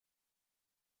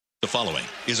following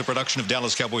is a production of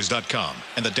DallasCowboys.com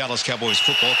and the Dallas Cowboys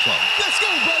Football Club. Let's go,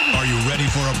 baby! Are you ready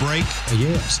for a break?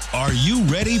 Yes. Are you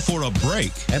ready for a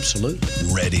break? Absolutely.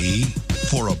 Ready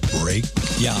for a break?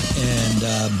 Yeah,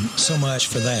 and so much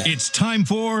for that. It's time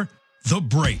for The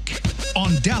Break on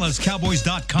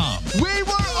DallasCowboys.com. We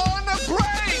were on a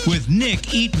break! With Nick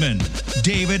Eatman,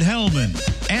 David Hellman,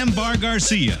 Ambar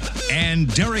Garcia,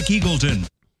 and Derek Eagleton.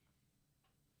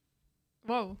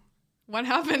 Whoa. What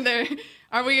happened there?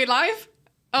 Are we live?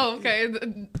 Oh, okay.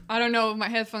 I don't know. My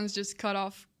headphones just cut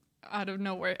off out of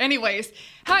nowhere. Anyways,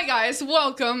 hi guys.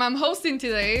 Welcome. I'm hosting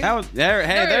today. That was there.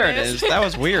 Hey, there it is. That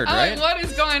was weird, right? What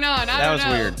is going on? I don't know. That was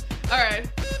weird. All right.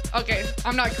 Okay.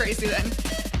 I'm not crazy then.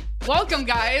 Welcome,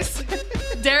 guys.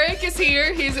 Derek is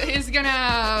here. He's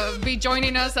gonna be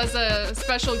joining us as a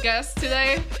special guest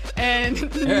today. And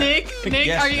Nick,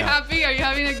 are you happy? Are you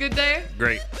having a good day?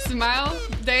 Great. Smile.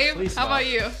 Dave, how about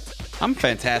you? I'm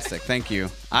fantastic. Thank you.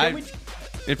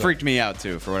 It freaked me out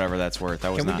too, for whatever that's worth.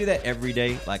 Can we do that every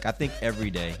day? Like, I think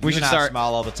every day. We should start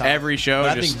smile all the time. Every show.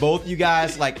 But I think both you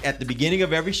guys, like at the beginning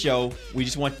of every show, we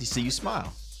just want to see you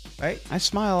smile, right? I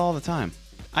smile all the time.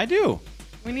 I do.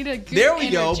 We need a good There we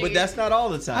energy. go, but that's not all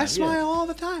the time. I smile all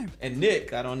the time. And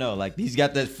Nick, I don't know, like he's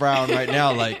got that frown right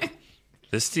now, like.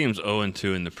 This team's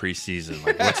 0-2 in the preseason.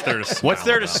 Like, what's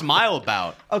there to smile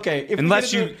about? Okay,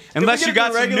 unless you got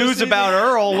some news about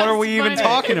Earl, what are we even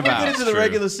talking If about? we get into the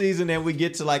regular season and we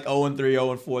get to like 0-3,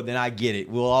 0-4, then I get it.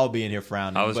 We'll all be in here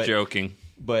frowning. I was joking.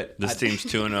 But this team's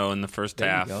 2-0 in the first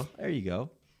half. There you go.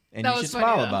 And That you was should funny,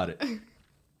 smile though. about it.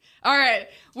 All right,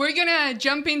 we're gonna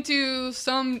jump into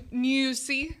some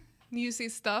newsy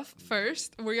stuff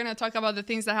first. We're gonna talk about the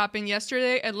things that happened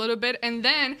yesterday a little bit, and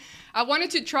then I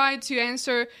wanted to try to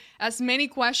answer as many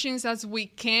questions as we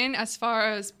can, as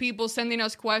far as people sending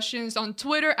us questions on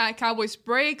Twitter at Cowboys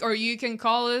Break, or you can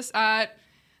call us at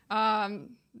can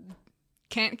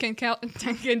tell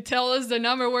us the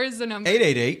number. Where's the number?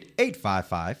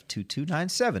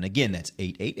 888-855-2297. Again, that's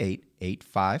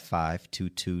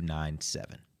 888-855-2297.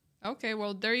 Okay,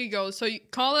 well, there you go. So you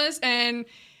call us, and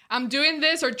I'm doing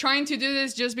this or trying to do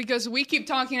this just because we keep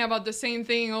talking about the same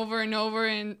thing over and over,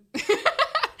 and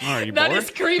Are you that bored?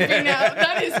 is creepy now.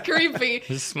 That is creepy.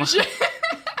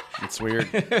 It's weird.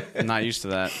 I'm not used to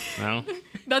that. No?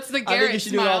 That's the I think Garrett you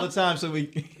should do smile. it all the time so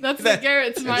we... That's the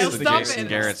Garrett smile. the Stop Jason it.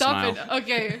 Garrett Stop smile. it.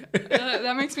 Okay.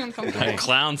 That makes me uncomfortable.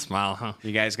 Clown smile, huh?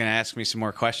 You guys gonna ask me some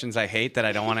more questions I hate that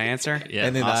I don't want to answer? Yeah.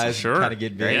 And then the eyes kind of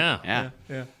get big. Yeah.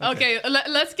 Okay,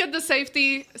 let's get the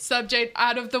safety subject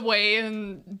out of the way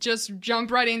and just jump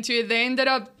right into it. They ended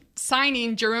up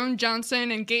signing Jerome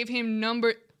Johnson and gave him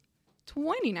number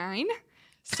 29.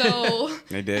 So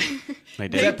They did. they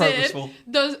Is that did. purposeful?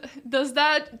 Does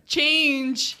that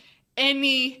change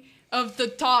any of the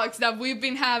talks that we've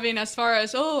been having as far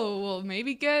as, well,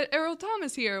 maybe get Earl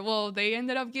Thomas here? Well, they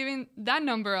ended up giving that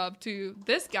number up to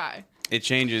this guy. It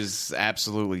changes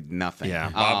absolutely nothing. Yeah.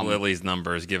 Bob Lilly's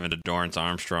number is given to Dorrance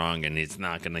Armstrong, and he's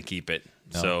not going to keep it.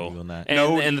 No, he will not.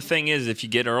 And the thing is, if you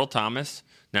get Earl Thomas,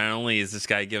 not only is this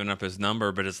guy giving up his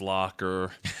number, but his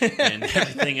locker and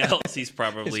everything else, he's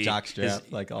probably His jockstrap,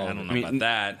 like all I of don't it. know about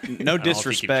that. No I don't know if he could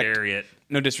disrespect. carry it.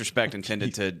 No disrespect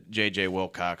intended to J.J.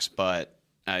 Wilcox, but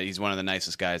he's one of the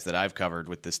nicest guys that I've covered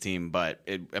with this team. But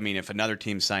if another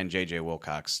team signed J.J.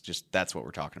 Wilcox, just that's what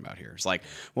we're talking about here. It's like,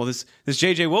 well, this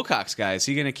J.J. Wilcox guy, is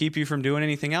he going to keep you from doing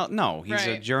anything else? No, he's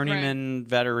a journeyman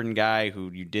veteran guy who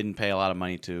you didn't pay a lot of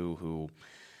money to. Who,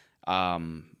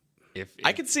 If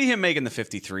I could see him making the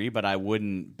 53, but I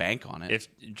wouldn't bank on it. If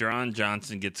Jerron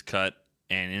Johnson gets cut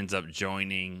and ends up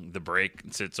joining the break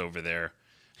and sits over there,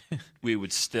 we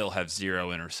would still have 0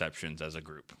 interceptions as a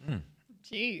group.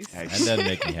 Jeez. That doesn't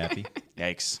make me happy.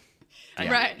 Yikes.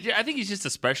 Right. Yeah, I think he's just a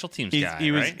special teams guy,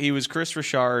 right? He was Chris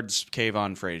Richard's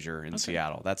Kayvon Frazier in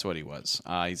Seattle. That's what he was.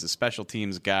 He's a special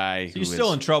teams guy. So you're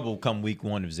still in trouble come week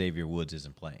 1 if Xavier Woods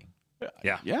isn't playing.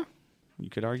 Yeah. Yeah. You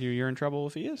could argue you're in trouble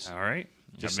if he is. All right.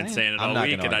 Just I've been saying. saying it I'm all not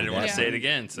week, gonna and I argue didn't want to that. say it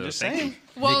again. So Just thank saying.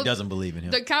 you. Well, Nick doesn't believe in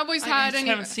him. the Cowboys I had just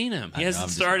haven't seen him. He hasn't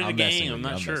started a game. I'm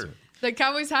not sure. The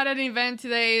Cowboys had an event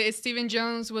today. Stephen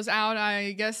Jones was out,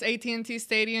 I guess, AT&T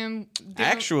Stadium.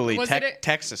 Actually, Was it-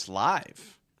 Texas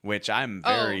Live, which I'm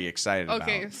very excited about.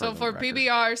 Okay, so the for record.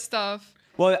 PBR stuff.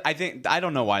 Well, I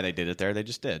don't know why they did it there. They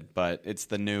just did. But it's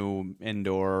the new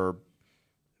indoor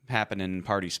happening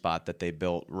party spot that they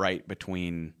built right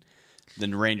between the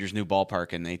Rangers' new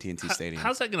ballpark in AT&T Stadium.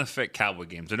 How's that going to affect Cowboy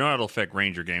games? I know it'll affect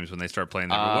Ranger games when they start playing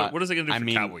there. But what is it going to do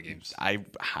for Cowboy games? I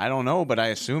don't know, but I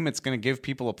assume it's going to give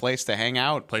people a place to hang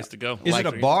out. Place to go. Is it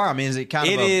a bar? I mean, is it kind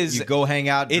of you go hang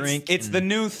out, drink? It's the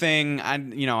new thing. I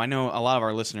know a lot of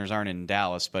our listeners aren't in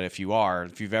Dallas, but if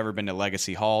you've ever been to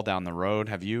Legacy Hall down the road,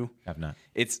 have you? I've not.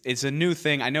 It's a new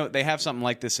thing. I know they have something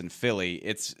like this in Philly.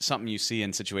 It's something you see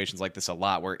in situations like this a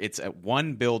lot, where it's at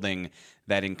one building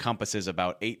that encompasses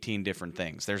about 18 different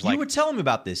things. There's You were telling me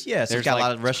about this. Yes, there's it's got like- a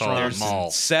lot of restaurants.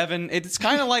 mall. 7. It's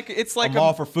kind of like it's like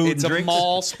mall for food It's and a drinks.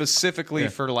 mall specifically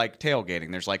for like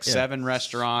tailgating. There's like 7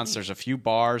 restaurants. There's a few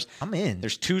bars. I'm in.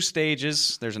 There's 2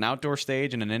 stages. There's an outdoor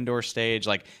stage and an indoor stage.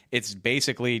 Like it's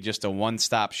basically just a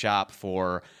one-stop shop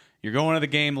for you're going to the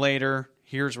game later.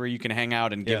 Here's where you can hang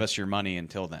out and give us your money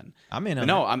until then. I'm in on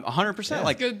No, that. I'm 100%.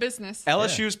 Like Good business.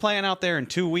 LSU's playing out there in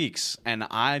 2 weeks, and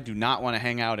I do not want to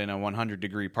hang out in a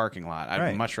 100-degree parking lot. I'd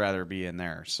Right. much rather be in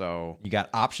there. So You got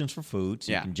options for food,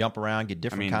 so Yeah. you can jump around, get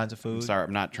different kinds of food. I'm sorry,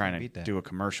 I'm not trying to Beat that. do a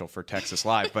commercial for Texas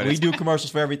Live, but We it's, do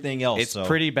commercials for everything else. it's so.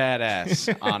 pretty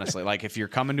badass, honestly. Like if you're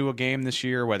coming to a game this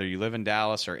year, whether you live in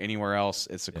Dallas or anywhere else,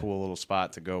 it's a cool little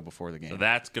spot to go before the game. So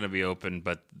that's going to be open,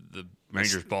 but the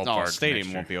Rangers No, ballpark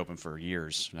stadium won't be open for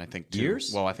years. And I think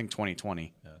Years? Well, I think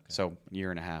 2020. So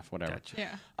year and a half, whatever. Gotcha.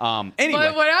 Yeah. Anyway,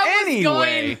 But what I was anyway.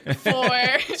 going for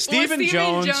was Stephen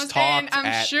Jones and talked I'm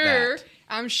at sure that.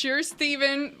 I'm sure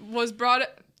Stephen was brought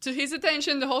to his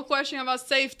attention the whole question about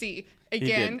safety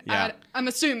again. did, yeah. I'm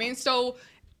assuming. So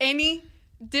any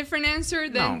different answer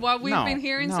than what we've been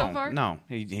hearing so far? No,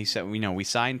 he said we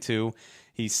signed 2.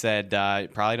 He said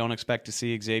probably don't expect to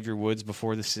see Xavier Woods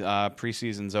before the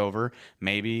preseason's over.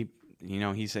 Maybe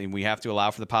he said we have to allow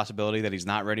for the possibility that he's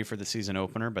not ready for the season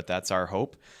opener, but that's our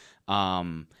hope.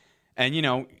 And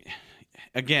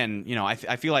again, I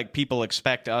feel like people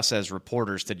expect us as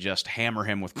reporters to just hammer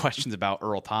him with questions about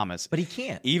Earl Thomas, But he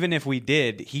can't. Even if we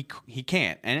did, he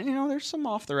can't. And there's some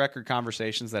off the record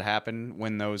conversations that happen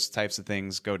when those types of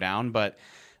things go down, but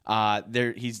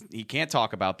he can't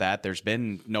talk about that. There's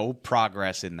been no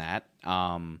progress in that.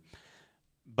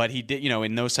 But he did,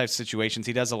 in those types of situations,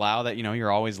 he does allow that.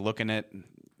 You're always looking at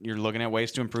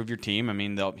ways to improve your team. I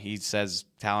mean, he says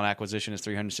talent acquisition is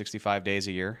 365 days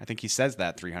a year. I think he says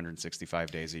that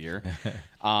 365 days a year.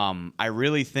 I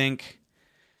really think,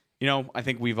 I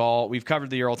think we've covered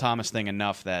the Earl Thomas thing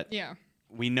enough that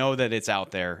we know that it's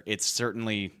out there. It's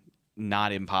certainly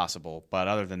not impossible, but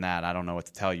other than that, I don't know what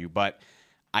to tell you. But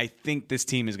I think this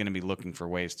team is going to be looking for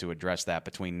ways to address that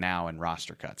between now and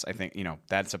roster cuts. I think,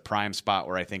 that's a prime spot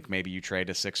where I think maybe you trade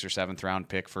a 6th or 7th round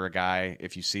pick for a guy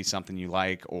if you see something you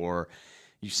like, or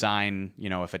you sign,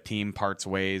 if a team parts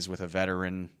ways with a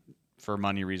veteran for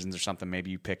money reasons or something,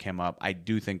 maybe you pick him up. I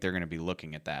do think they're going to be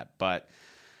looking at that. But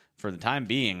for the time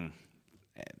being,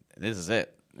 this is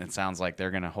it. It sounds like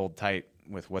they're going to hold tight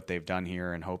with what they've done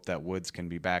here and hope that Woods can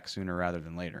be back sooner rather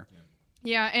than later.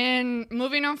 Yeah, and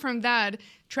moving on from that,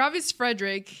 Travis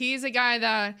Frederick, he's a guy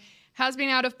that has been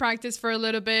out of practice for a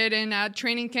little bit, and at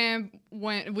training camp,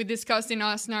 when we discussed in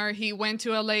Osnar, he went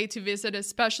to LA to visit a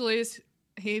specialist.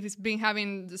 He's been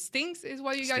having the stings, is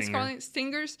what you guys call it,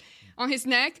 stingers on his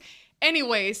neck.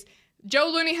 Anyways, Joe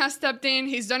Looney has stepped in.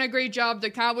 He's done a great job. The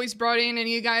Cowboys brought in and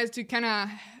you guys to kind of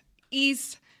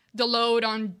ease the load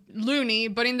on Looney.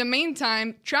 But in the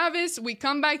meantime, Travis, we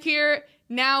come back here.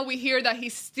 Now we hear that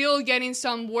he's still getting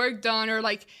some work done, or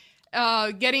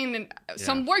getting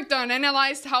some work done,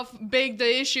 analyzed how big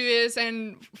the issue is.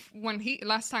 And when he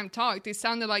last time talked, it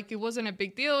sounded like it wasn't a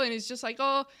big deal. And it's just like,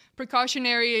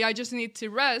 precautionary. I just need to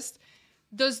rest.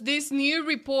 Does these new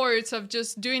reports of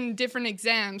just doing different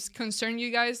exams concern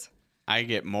you guys? I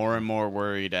get more and more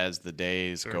worried as the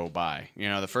days go by.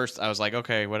 The first I was like,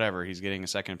 okay, whatever. He's getting a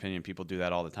second opinion. People do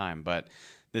that all the time. But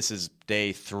this is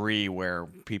day 3 where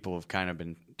people have kind of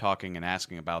been talking and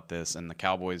asking about this, and the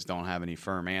Cowboys don't have any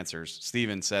firm answers.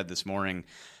 Steven said this morning,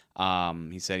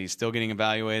 he said he's still getting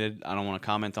evaluated. I don't want to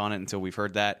comment on it until we've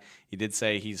heard that. He did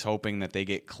say he's hoping that they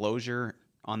get closure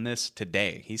on this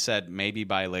today. He said maybe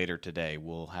by later today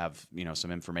we'll have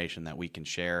some information that we can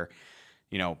share.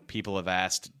 People have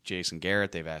asked Jason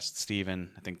Garrett, they've asked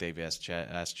Steven, I think they've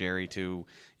asked Jerry too,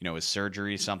 is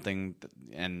surgery something,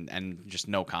 and just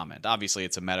no comment. Obviously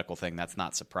it's a medical thing, that's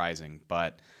not surprising,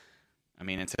 but I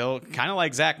mean, until kind of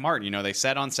like Zach Martin, they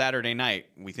said on Saturday night,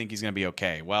 we think he's going to be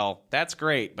okay. Well, that's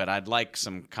great, but I'd like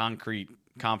some concrete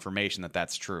confirmation that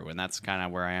that's true, and that's kind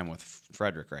of where I am with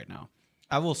Frederick right now.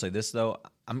 I will say this though,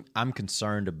 I'm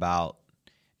concerned about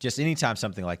just anytime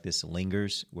something like this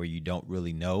lingers where you don't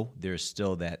really know, there's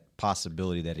still that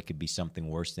possibility that it could be something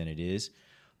worse than it is.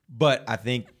 But I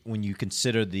think when you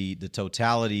consider the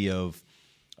totality of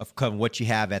of kind of what you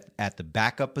have at the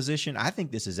backup position, I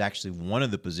think this is actually one of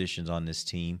the positions on this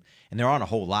team, and there aren't a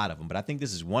whole lot of them, but I think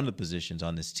this is one of the positions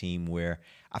on this team where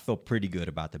I feel pretty good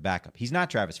about the backup. He's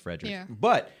not Travis Frederick,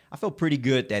 but I feel pretty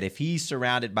good that if he's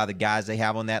surrounded by the guys they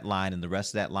have on that line and the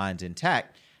rest of that line's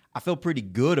intact, I feel pretty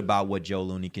good about what Joe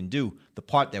Looney can do. The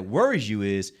part that worries you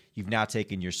is you've now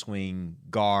taken your swing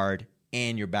guard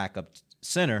and your backup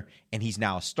center, and he's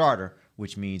now a starter,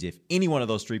 which means if any one of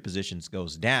those three positions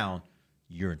goes down,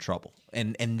 you're in trouble.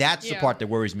 And that's the part that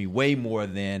worries me way more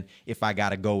than if I got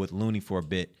to go with Looney for a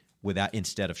bit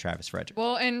instead of Travis Frederick.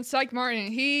 Well, and Zach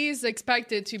Martin, he's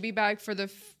expected to be back for the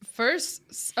first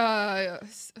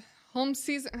home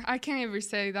season. I can't even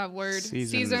say that word.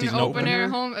 Season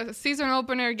opener. Season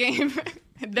opener game.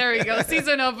 There we go.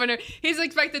 Season opener. He's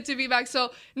expected to be back.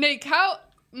 So, Nick, how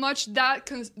much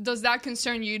does that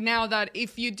concern you now that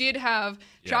if you did have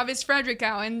Travis Frederick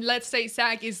out and let's say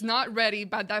Zach is not ready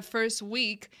by that first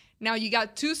week, now you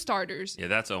got two starters. Yeah,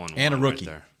 that's 0-1 and a rookie.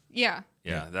 right there.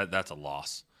 Yeah. That's a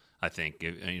loss, I think,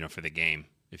 for the game.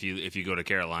 If you go to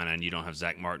Carolina and you don't have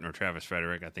Zach Martin or Travis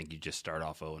Frederick, I think you just start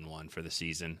off 0-1 for the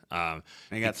season.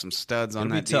 They got some studs on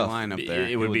that D tough. line up there.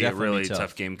 It would be a really tough.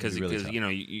 tough game because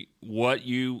Really what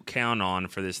you count on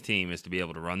for this team is to be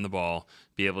able to run the ball,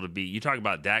 be able to be. You talk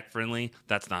about Dak friendly.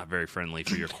 That's not very friendly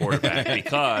for your quarterback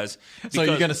because. So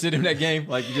you're gonna sit him that game,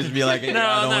 like you just be like, No,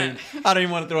 I don't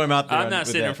even want to throw him out there. I'm not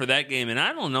sitting that. him for that game, and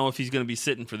I don't know if he's going to be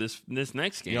sitting for this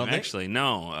next game. don't think? Actually,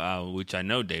 no. Which I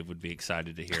know Dave would be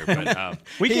excited to hear. But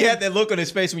He had that look on his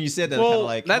face when you said that. Kind of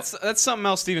like that's something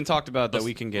else Steven talked about that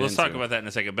we can get Let's into. talk about that in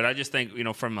a second. But I just think,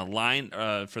 from a line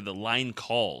for the line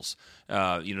calls,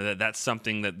 that's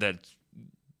something that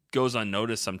goes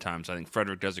unnoticed sometimes. I think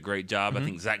Frederick does a great job. I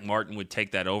think Zach Martin would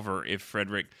take that over if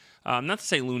Frederick. Not to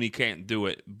say Looney can't do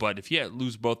it, but if you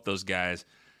lose both those guys,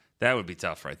 that would be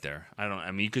tough right there.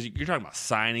 Because you're talking about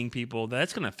signing people.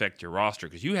 That's going to affect your roster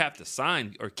because you have to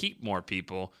sign or keep more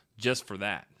people just for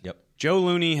that. Yep. Joe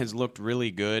Looney has looked really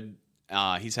good.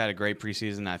 He's had a great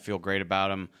preseason. I feel great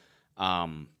about him.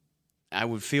 I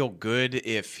would feel good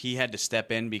if he had to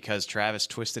step in because Travis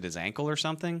twisted his ankle or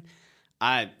something.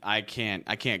 I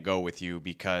can't go with you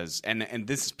because and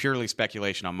this is purely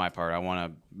speculation on my part. I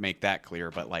want to make that clear,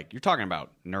 but you're talking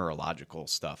about neurological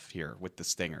stuff here with the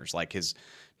Stingers.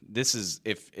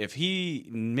 If he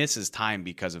misses time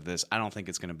because of this, I don't think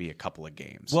it's going to be a couple of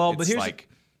games. Well, but here's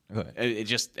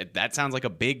that sounds like a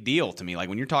big deal to me. Like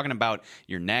when you're talking about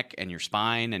your neck and your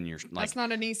spine and your that's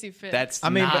not an easy fit. But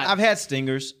I've had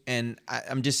stingers, and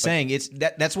I'm just saying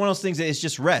that's one of those things that it's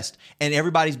just rest, and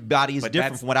everybody's body is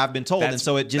different from what I've been told, and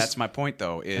so it just that's my point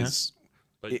though is.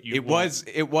 But it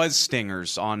was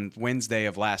stingers on Wednesday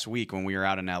of last week when we were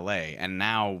out in LA, and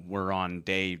now we're on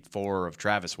day 4 of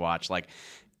Travis Watch.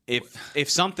 If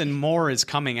something more is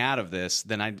coming out of this,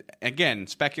 then again,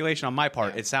 speculation on my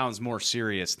part, it sounds more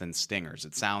serious than stingers.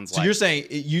 It sounds So you're saying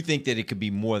you think that it could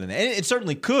be more than that. And it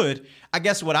certainly could. I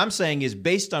guess what I'm saying is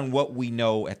based on what we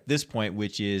know at this point,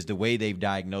 which is the way they've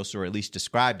diagnosed or at least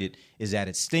described it, is that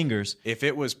it's stingers. If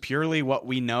it was purely what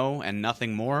we know and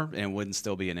nothing more, it wouldn't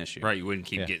still be an issue. Right, you wouldn't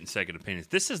keep getting second opinions.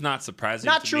 This is not surprising.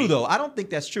 Not to true, me. though. I don't think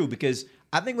that's true because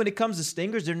I think when it comes to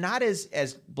stingers, they're not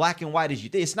as black and white as you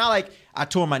think. It's not like I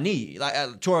tore my knee, like I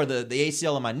tore the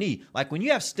ACL in my knee. Like when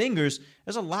you have stingers,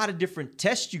 there's a lot of different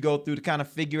tests you go through to kind of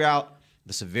figure out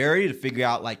the severity, to figure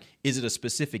out is it a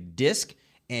specific disc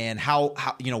and how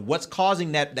what's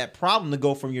causing that problem to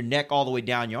go from your neck all the way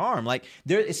down your arm.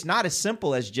 It's not as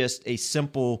simple as just a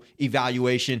simple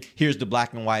evaluation. Here's the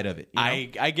black and white of it.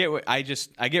 I get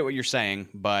what you're saying,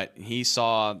 but he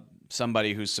saw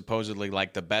somebody who's supposedly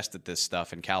the best at this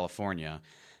stuff in California,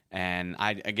 and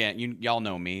y'all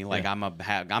know me.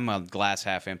 I'm a glass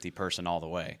half empty person all the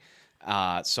way.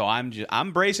 So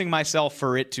I'm bracing myself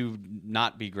for it to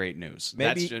not be great news.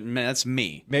 That's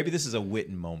me. Maybe this is a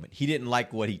Witten moment. He didn't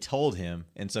like what he told him,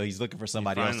 and so he's looking for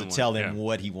somebody else to tell him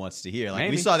what he wants to hear.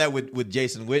 We saw that with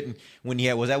Jason Witten when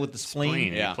was that with the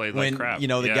spleen? Yeah, he played when, like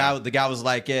crap. The guy was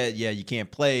like, yeah, you can't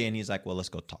play, and he's like, well, let's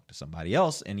go talk to somebody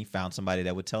else, and he found somebody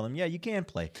that would tell him, yeah, you can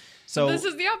play. So this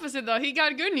is the opposite, though. He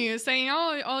got good news, saying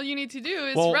all you need to do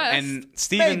is rest. And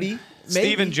Steven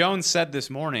Maybe. Jones said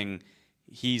this morning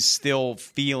he's still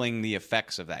feeling the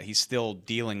effects of that. He's still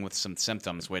dealing with some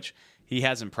symptoms, which he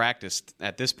hasn't practiced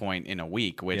at this point in a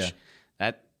week, which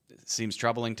that seems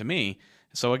troubling to me.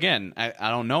 So again,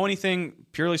 I don't know anything,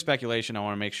 purely speculation. I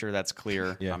want to make sure that's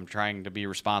clear. Yeah. I'm trying to be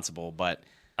responsible, but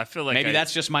I feel like maybe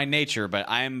that's just my nature, but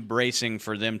I'm bracing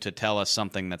for them to tell us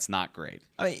something that's not great.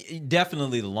 I mean,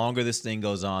 definitely the longer this thing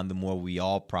goes on, the more we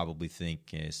all probably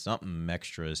think something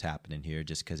extra is happening here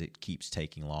just because it keeps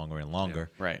taking longer and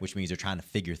longer, right. Which means they're trying to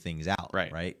figure things out,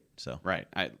 right? So, right.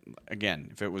 Again,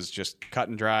 if it was just cut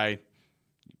and dry,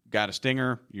 got a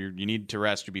stinger, you need to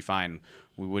rest, you'd be fine.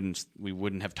 We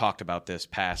wouldn't have talked about this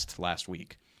past last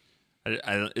week.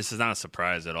 This is not a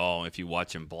surprise at all if you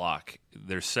watch him block.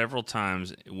 There's several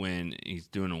times when he's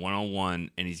doing a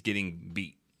one-on-one and he's getting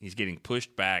beat. He's getting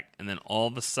pushed back, and then all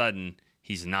of a sudden,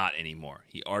 he's not anymore.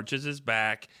 He arches his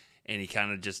back, and he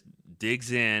kind of just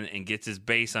digs in and gets his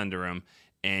base under him,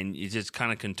 and he just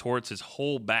kind of contorts his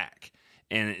whole back,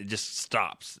 and it just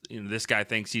stops. This guy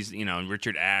thinks he's,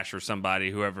 Richard Ashe or somebody,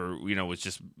 whoever, was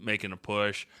just making a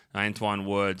push, Antoine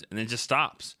Woods, and then just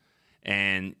stops.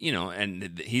 And,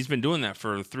 and he's been doing that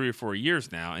for 3 or 4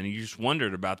 years now, and you just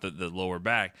wondered about the lower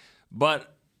back.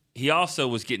 But he also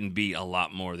was getting beat a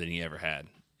lot more than he ever had.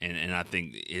 And I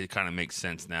think it kind of makes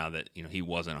sense now that, he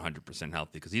wasn't 100% healthy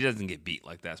because he doesn't get beat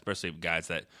like that, especially guys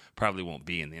that probably won't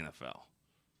be in the NFL.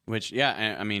 Which,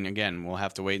 again, we'll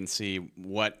have to wait and see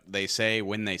what they say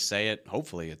when they say it.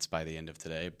 Hopefully it's by the end of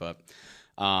today. But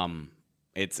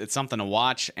it's something to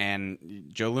watch, and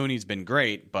Joe Looney's been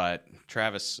great, but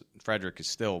Travis Frederick is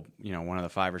still, one of the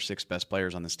 5 or 6 best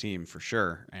players on this team for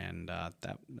sure, and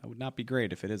that would not be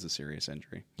great if it is a serious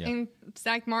injury. Yeah. And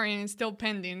Zach Martin is still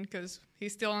pending because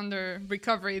he's still under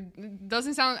recovery.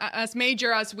 Doesn't sound as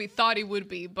major as we thought it would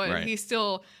be, but he's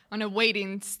still on a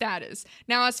waiting status.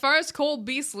 Now, as far as Cole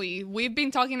Beasley, we've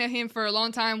been talking to him for a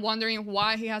long time, wondering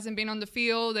why he hasn't been on the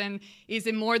field, and is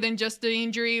it more than just the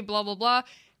injury, blah, blah, blah.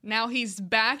 Now he's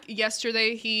back.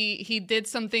 Yesterday, he did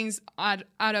some things out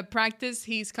of practice.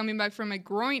 He's coming back from a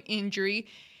groin injury.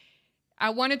 I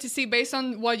wanted to see, based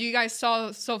on what you guys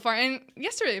saw so far, and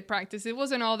yesterday at practice, it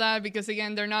wasn't all that because,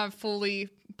 again, they're not fully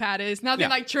padded. It's nothing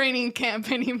like training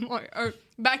camp anymore, or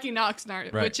back in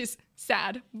Oxnard, which is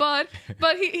sad. But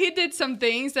he did some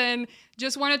things, and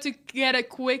just wanted to get a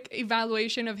quick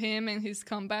evaluation of him and his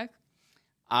comeback.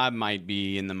 I might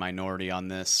be in the minority on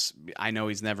this. I know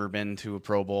he's never been to a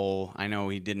Pro Bowl. I know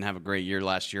he didn't have a great year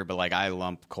last year, but I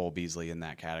lump Cole Beasley in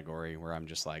that category where I'm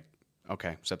just like,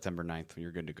 okay, September 9th,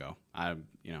 you're good to go.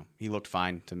 He looked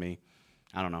fine to me.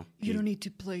 I don't know. You don't need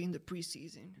to play in the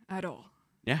preseason at all.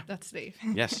 Yeah. That's Dave.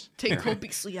 Yes. Take Cole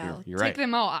Beasley out. You're right. Take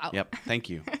them all out. Yep. Thank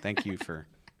you. Thank you for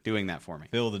doing that for me.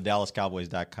 Build the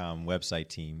DallasCowboys.com website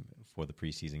team for the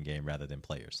preseason game rather than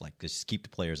players. Just keep the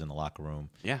players in the locker room.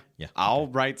 Yeah. I'll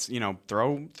write,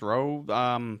 throw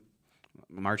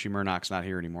Marchie Murdoch's not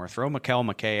here anymore. Throw Mikael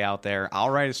McKay out there. I'll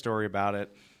write a story about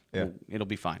it. Yeah. It'll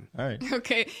be fine. All right.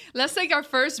 Okay, let's take our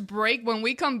first break. When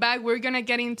we come back, we're going to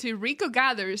get into Rico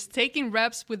Gathers taking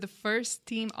reps with the first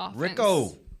team offense.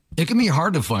 Rico! It can be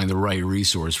hard to find the right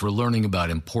resource for learning about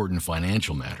important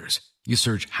financial matters. You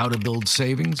search how to build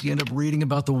savings, you end up reading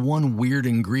about the one weird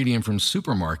ingredient from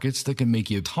supermarkets that can make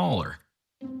you taller.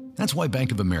 That's why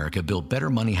Bank of America built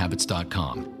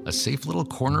BetterMoneyHabits.com, a safe little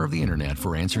corner of the internet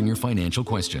for answering your financial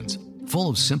questions. Full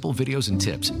of simple videos and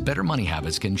tips, Better Money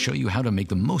Habits can show you how to make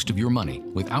the most of your money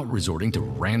without resorting to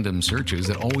random searches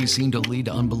that always seem to lead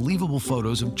to unbelievable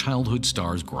photos of childhood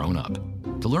stars grown up.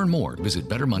 To learn more, visit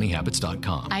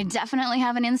BetterMoneyHabits.com. I definitely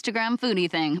have an Instagram foodie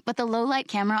thing, but the low-light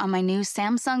camera on my new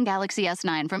Samsung Galaxy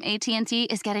S9 from AT&T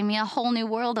is getting me a whole new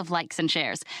world of likes and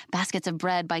shares. Baskets of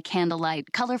bread by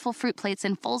candlelight, colorful fruit plates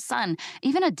in full sun.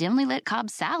 Even a dimly lit Cobb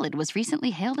salad was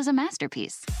recently hailed as a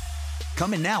masterpiece.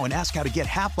 Come in now and ask how to get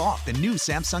half off the new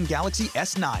Samsung Galaxy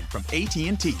S9 from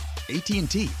AT&T.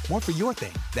 AT&T, more for your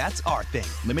thing. That's our thing.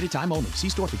 Limited time only. See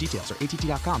store for details or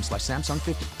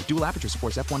att.com/Samsung50. Dual aperture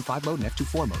supports f1.5 mode and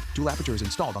f2.4 mode. Dual aperture is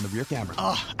installed on the rear camera.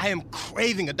 Oh, I am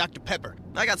craving a Dr. Pepper.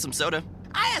 I got some soda.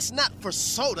 I asked not for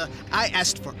soda. I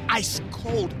asked for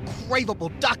ice-cold,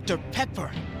 craveable Dr. Pepper.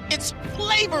 Its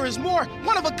flavor is more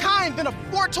one-of-a-kind than a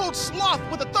four-toed sloth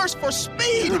with a thirst for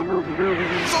speed.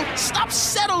 So stop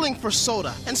settling for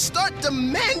soda and start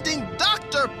demanding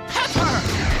Dr. Pepper.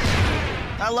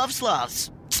 I love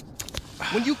sloths.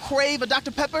 When you crave a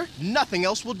Dr. Pepper, nothing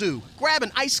else will do. Grab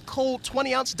an ice-cold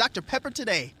 20-ounce Dr. Pepper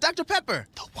today. Dr. Pepper,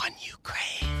 the one you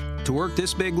crave. To work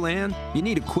this big land, you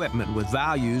need equipment with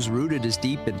values rooted as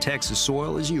deep in Texas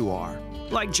soil as you are.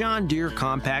 Like John Deere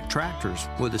compact tractors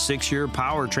with a 6-year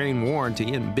powertrain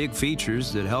warranty and big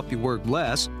features that help you work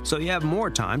less so you have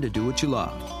more time to do what you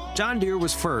love. John Deere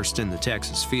was first in the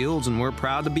Texas fields, and we're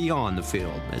proud to be on the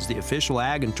field as the official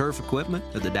ag and turf equipment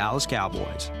of the Dallas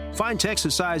Cowboys. Find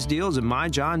Texas-sized deals at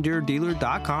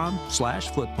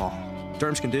myjohndeeredealer.com/football.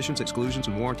 Terms, conditions, exclusions,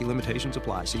 and warranty limitations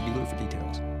apply. See dealer for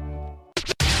details.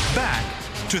 Back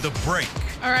to the break.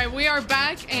 All right, we are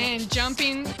back and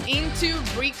jumping into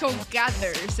Rico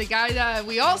Gathers, the guy that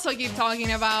we also keep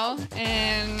talking about.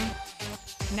 And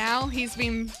now he's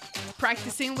been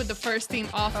practicing with the first team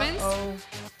offense.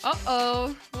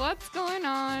 Uh-oh. What's going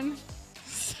on?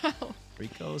 So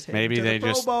Rico's heading Maybe to they the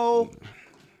Pro just- Bowl.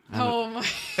 Oh my.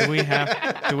 Do we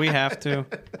have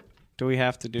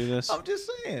to do this? I'm just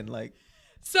saying, like.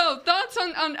 So thoughts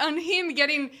on him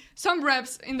getting some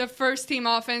reps in the first team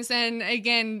offense, and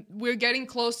again, we're getting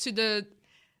close to the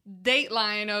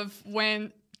dateline of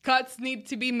when cuts need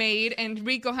to be made, and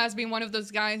Rico has been one of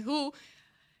those guys who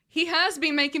he has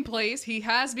been making plays, he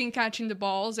has been catching the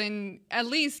balls, and at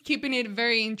least keeping it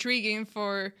very intriguing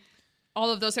for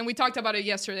all of those. And we talked about it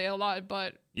yesterday a lot,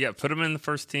 but Yeah, put him in the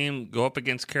first team. Go up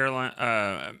against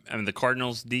the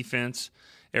Cardinals' defense,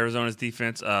 Arizona's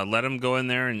defense. Let him go in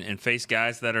there and face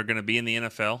guys that are going to be in the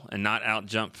NFL and not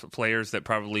out-jump players that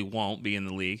probably won't be in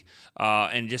the league.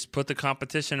 And just put the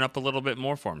competition up a little bit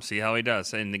more for him. See how he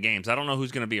does in the games. I don't know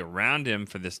who's going to be around him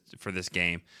for this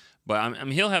game, but I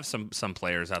mean, he'll have some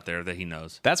players out there that he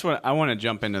knows. That's what I want to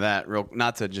jump into that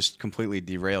not to just completely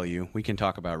derail you. We can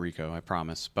talk about Rico, I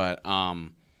promise. But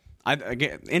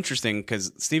again, interesting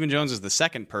because Stephen Jones is the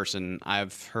second person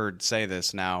I've heard say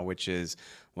this now, which is,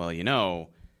 well, the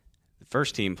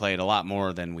first team played a lot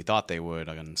more than we thought they would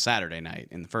on Saturday night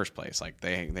in the first place. Like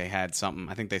they had something.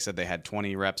 I think they said they had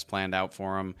 20 reps planned out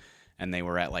for them, and they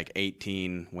were at like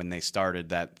 18 when they started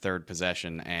that third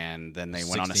possession, and then they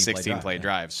went on a 16-play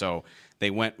drive. So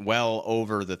they went well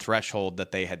over the threshold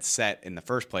that they had set in the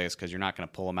first place because you're not going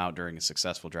to pull them out during a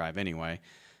successful drive anyway.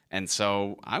 And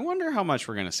so I wonder how much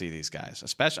we're going to see these guys.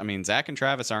 Especially, Zach and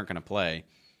Travis aren't going to play.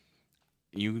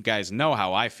 You guys know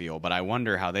how I feel, but I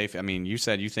wonder how they feel. You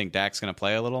said you think Dak's going to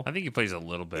play a little? I think he plays a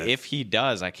little bit. If he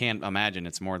does, I can't imagine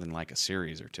it's more than like a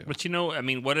series or two. But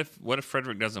what if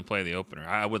Frederick doesn't play the opener?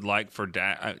 I would like for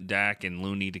Dak and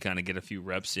Looney to kind of get a few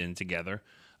reps in together,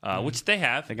 which they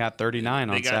have. They got 39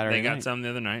 on Saturday They got night. some the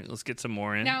other night. Let's get some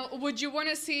more in. now, would you want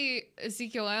to see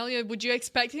Ezekiel Elliott? Would you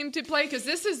expect him to play? Because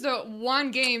this is the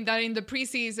one game that in the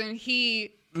preseason he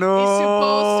is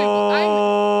supposed to.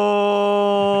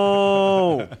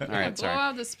 All right, Blow sorry.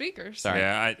 out the speakers. Sorry.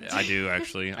 Yeah, I do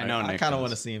actually. I know. I Nick kind of does.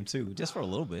 want to see him too, just for a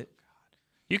little bit.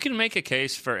 You can make a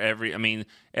case for every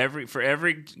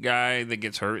guy that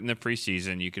gets hurt in the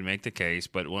preseason. You can make the case,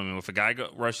 but if a guy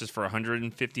rushes for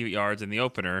 150 yards in the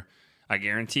opener, I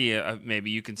guarantee you,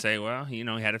 maybe you can say, well, he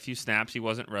had a few snaps, he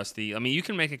wasn't rusty. You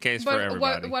can make a case for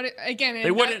everybody.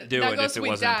 They wouldn't do it if it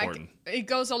wasn't Dak. important. It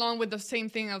goes along with the same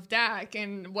thing of Dak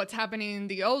and what's happening in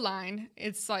the O-line.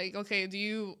 It's like, okay, do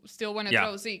you still want to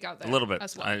throw Zeke out there? A little bit.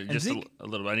 As well? Just a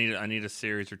little bit. I need a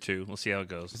series or two. We'll see how it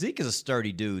goes. Zeke is a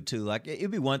sturdy dude too. Like it'd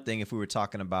be one thing if we were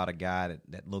talking about a guy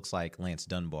that looks like Lance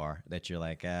Dunbar, that you're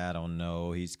like, I don't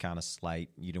know, he's kind of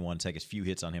slight. You don't want to take as few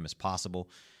hits on him as possible.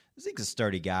 Zeke's a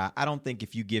sturdy guy. I don't think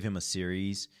if you give him a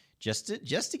series just to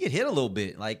get hit a little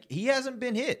bit, like he hasn't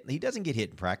been hit. He doesn't get hit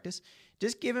in practice.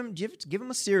 Just give him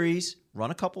a series,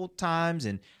 run a couple of times,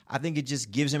 and I think it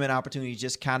just gives him an opportunity to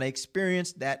just kind of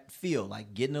experience that feel, like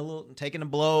taking a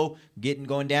blow,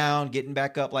 going down, getting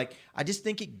back up. Like I just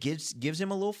think it gives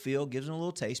him a little feel, gives him a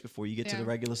little taste before you get to the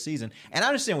regular season. And I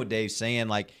understand what Dave's saying.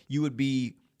 Like you would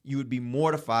be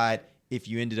mortified if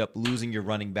you ended up losing your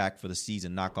running back for the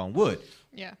season, knock on wood.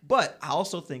 Yeah. But I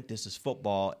also think this is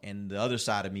football, and the other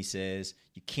side of me says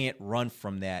you can't run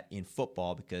from that in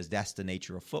football because that's the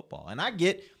nature of football. And I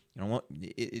get,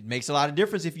 it makes a lot of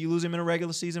difference if you lose him in a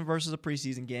regular season versus a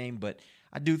preseason game, but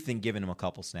I do think giving him a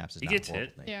couple snaps is not a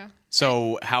horrible thing. Yeah.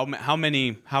 So how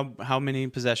many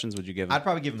possessions would you give him? I'd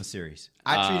probably give him a series.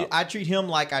 I treat him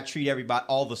like I treat everybody,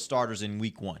 all the starters in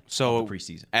week one of the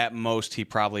preseason. At most, he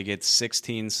probably gets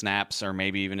 16 snaps, or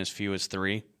maybe even as few as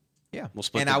 3. Yeah, we'll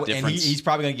split the difference. And he's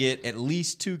probably going to get at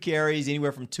least 2 carries,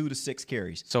 anywhere from 2 to 6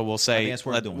 carries. So we'll say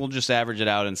we'll just average it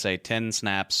out and say 10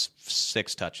 snaps,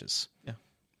 6 touches. Yeah.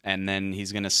 And then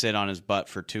he's going to sit on his butt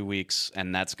for 2 weeks,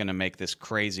 and that's going to make this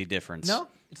crazy difference. No,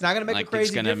 it's not going to make a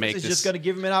crazy difference. It's just going to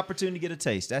give him an opportunity to get a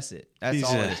taste. That's it. That's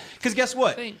all it is. Because guess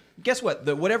what?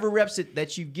 Whatever reps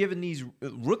that you've given these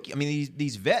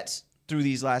these vets through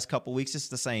these last couple weeks, it's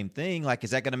the same thing. Like,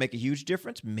 is that going to make a huge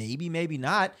difference? Maybe, maybe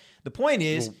not. The point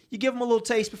is, you give them a little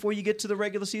taste before you get to the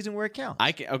regular season where it counts.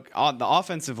 The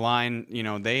offensive line,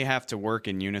 they have to work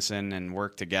in unison and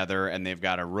work together, and they've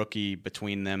got a rookie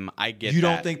between them. I get You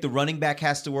that. don't think the running back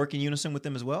has to work in unison with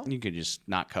them as well? You could just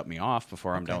not cut me off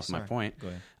before I'm done with my point. Go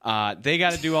ahead. They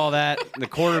got to do all that. The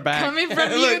quarterback. Coming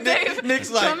from you, Dave. Nick's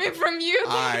like, coming from you,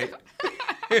 all right.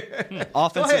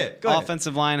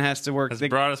 Offensive line has to work. As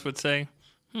Broadus would say,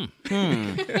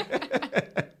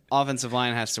 offensive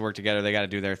line has to work together. They got to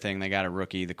do their thing. They got a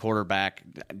rookie. The quarterback,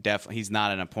 definitely, he's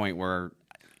not in a point where,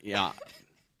 yeah.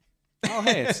 Oh,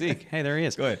 hey, it's Zeke. Hey, there he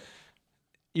is. Go ahead.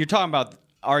 You're talking about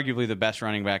arguably the best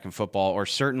running back in football, or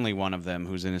certainly one of them,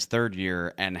 who's in his third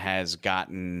year and has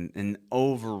gotten an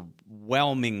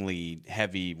overwhelmingly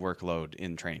heavy workload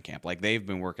in training camp. Like, they've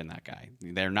been working that guy.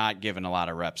 They're not giving a lot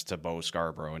of reps to Bo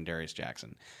Scarborough and Darius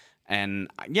Jackson. And,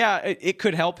 yeah, it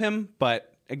could help him,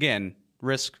 but, again,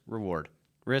 risk, reward.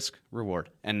 Risk, reward.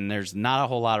 And there's not a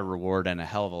whole lot of reward and a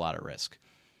hell of a lot of risk,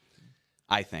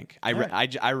 I think.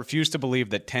 I refuse to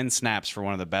believe that 10 snaps for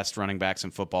one of the best running backs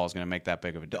in football is going to make that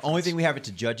big of a difference. The only thing we have it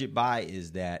to judge it by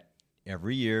is that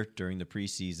every year during the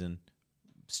preseason,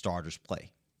 starters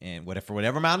play. And for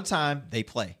whatever amount of time, they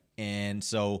play. And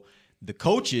so the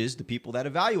coaches, the people that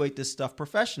evaluate this stuff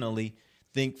professionally,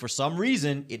 think for some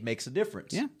reason it makes a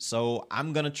difference. Yeah. So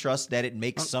I'm going to trust that it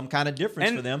makes some kind of difference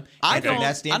And for them. I And from don't, that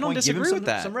I standpoint, don't disagree give them with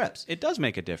that. some reps. It does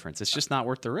make a difference. It's just not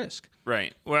worth the risk.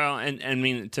 Right. Well, and I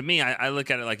mean, to me, I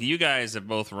look at it like you guys have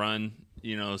both run,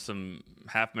 some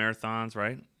half marathons,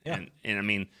 right? Yeah. And I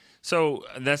mean, so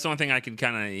that's the only thing I can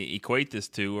kind of equate this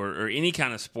to, or any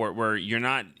kind of sport where you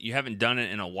haven't done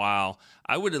it in a while.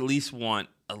 I would at least want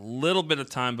a little bit of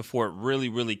time before it really,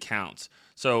 really counts.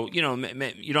 So, you don't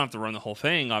have to run the whole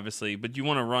thing, obviously, but you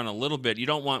want to run a little bit. You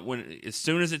don't want as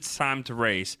soon as it's time to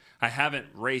race, I haven't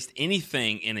raced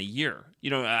anything in a year.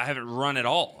 I haven't run at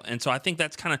all. And so I think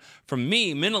that's kind of, for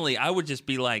me, mentally, I would just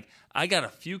be like, I got a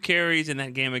few carries in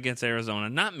that game against Arizona.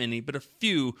 Not many, but a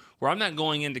few where I'm not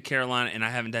going into Carolina and I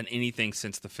haven't done anything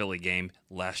since the Philly game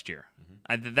last year.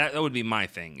 That would be my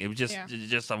thing. It was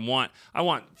just I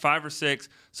want 5 or 6.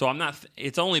 So I'm not.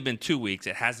 It's only been 2 weeks.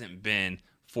 It hasn't been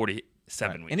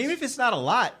 47 weeks. And even if it's not a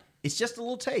lot, it's just a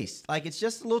little taste. Like, it's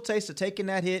just a little taste of taking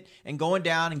that hit and going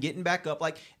down and getting back up.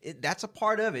 Like, that's a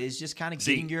part of it. It's just kind of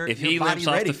getting your if your he body limps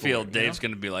off ready the for field, it, Dave's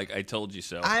going to be like, "I told you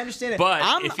so." I understand it. But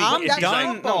I'm done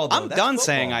That's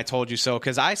saying football. I told you so,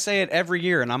 because I say it every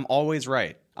year and I'm always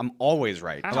right. I'm always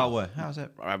right. About what? How's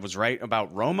that? I was right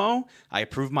about Romo. I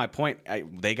proved my point.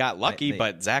 They got lucky,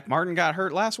 but Zach Martin got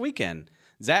hurt last weekend.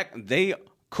 They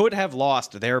could have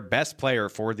lost their best player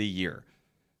for the year.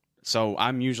 So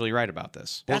I'm usually right about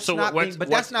this. That's so not what's- being, but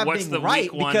that's not what's being the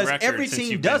right week one because record every since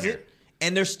team you've been does here? it,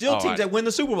 and there's still teams that win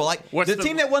the Super Bowl. Like What's the the-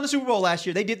 team that won the Super Bowl last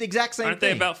year, they did the exact same Aren't thing.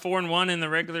 they about 4-1 in the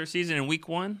regular season in week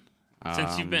 1?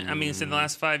 Since you've been, since the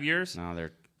last 5 years? No,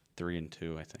 they're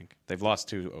 3-2, I think. They've lost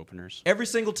 2 openers. Every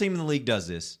single team in the league does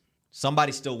this.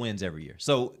 Somebody still wins every year.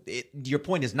 So your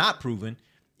point is not proven.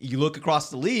 You look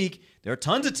across the league, there are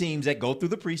tons of teams that go through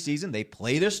the preseason. They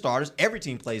play their starters. Every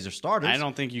team plays their starters. I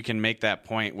don't think you can make that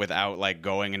point without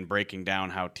going and breaking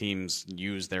down how teams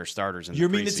use their starters in the preseason. You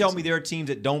mean to tell me there are teams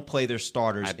that don't play their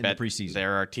starters I in the bet preseason?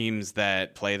 there are teams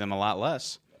that play them a lot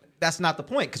less. That's not the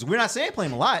point, because we're not saying play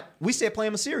them a lot. We say play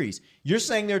them a series. You're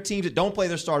saying there are teams that don't play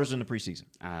their starters in the preseason.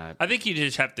 I think you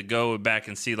just have to go back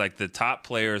and see the top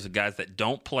players, the guys that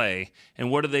don't play, and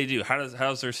what do they do?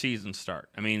 How's their season start?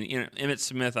 I mean, Emmitt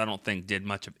Smith, I don't think did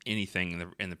much of anything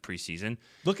in the preseason.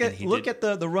 Look at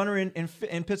the runner in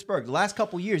Pittsburgh. The last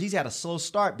couple years, he's had a slow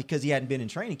start because he hadn't been in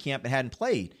training camp and hadn't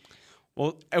played.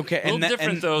 Well, okay, A little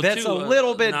different, though, that's too, a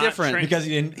little bit not different train- because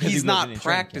he's he not wasn't in training camp.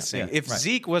 practicing. Yeah, If right.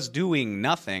 Zeke was doing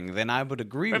nothing, then I would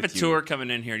agree We have a with you. tour coming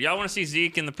in here. Y'all want to see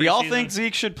Zeke in the preseason? Do y'all think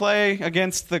Zeke should play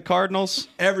against the Cardinals?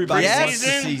 Everybody wants to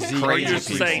Preseason? see Zeke. Or you're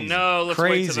saying, no, let's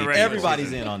wait till the regular Everybody's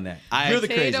season. in on that. You're the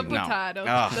crazy Potato, one. potato.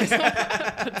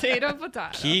 Oh. Potato, potato.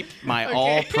 Keep my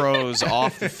all pros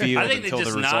off the field I think they until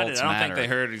just the nodded. results I don't matter. think they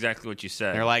heard exactly what you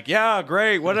said. They're like, yeah,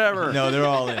 great, whatever. No, they're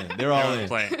all in. They're all in.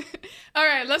 Playing. All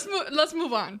right, let's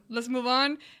move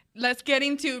on. Let's get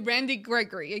into Randy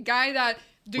Gregory, a guy that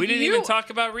We didn't even talk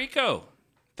about Rico.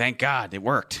 Thank God it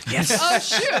worked. Yes. Oh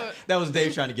shoot! That was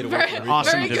Dave trying to get away from it.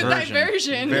 Awesome Very good diversion.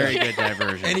 diversion. Very good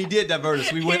diversion. And he did divert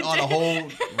us. We went on a whole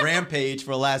rampage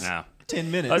for the last 10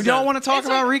 minutes. You don't want to talk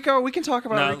about Rico? We can talk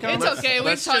about Rico. It's okay.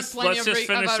 We've talked plenty let's just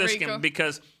finish about this Rico. game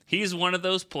because he's one of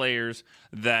those players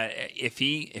that if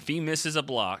he misses a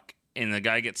block and the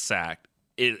guy gets sacked,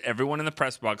 everyone in the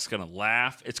press box is going to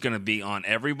laugh. It's going to be on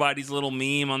everybody's little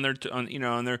meme on their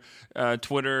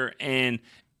Twitter, and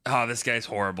this guy's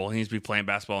horrible. He needs to be playing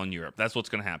basketball in Europe. That's what's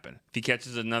going to happen. If he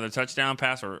catches another touchdown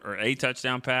pass or a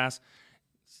touchdown pass,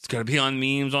 it's going to be on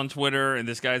memes on Twitter, and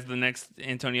this guy's the next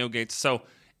Antonio Gates. So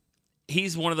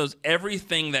he's one of those,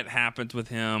 everything that happens with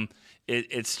him,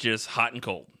 it's just hot and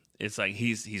cold. It's like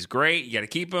he's great. You got to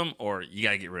keep him, or you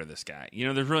got to get rid of this guy.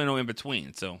 There's really no in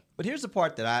between. So, but here's the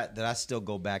part that I still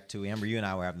go back to. Amber, you and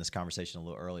I were having this conversation a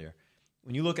little earlier.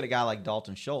 when you look at a guy like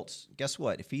Dalton Schultz, guess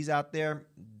what? If he's out there,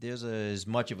 there's as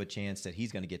much of a chance that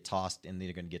he's going to get tossed and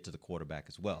they're going to get to the quarterback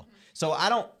as well. So I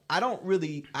don't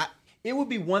really. It would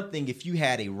be one thing if you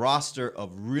had a roster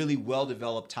of really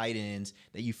well-developed tight ends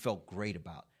that you felt great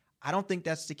about. I don't think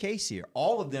that's the case here.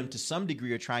 All of them, to some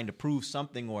degree, are trying to prove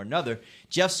something or another.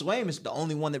 Jeff Swaim is the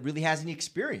only one that really has any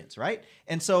experience, right?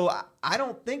 And so I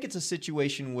don't think it's a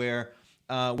situation where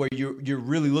you're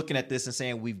really looking at this and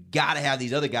saying we've got to have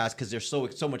these other guys because they're so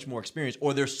much more experienced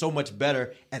or they're so much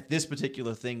better at this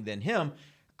particular thing than him.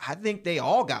 I think they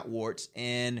all got warts,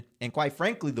 and quite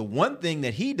frankly, the one thing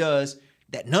that he does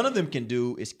that none of them can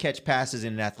do is catch passes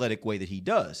in an athletic way that he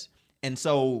does. And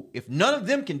so if none of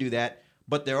them can do that,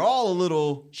 but they're all a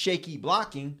little shaky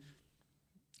blocking,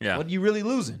 what are you really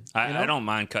losing? I don't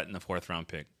mind cutting the 4th round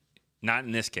pick. Not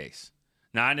in this case.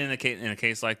 Not in a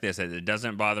case like this. It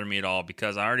doesn't bother me at all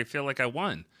because I already feel like I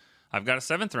won. I've got a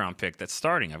 7th round pick that's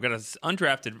starting. I've got an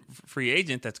undrafted free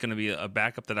agent that's going to be a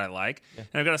backup that I like. Yeah.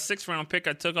 And I've got a 6th round pick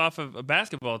I took off of a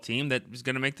basketball team that is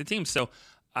going to make the team. So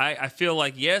I feel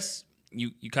like, yes,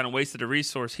 you kind of wasted a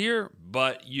resource here,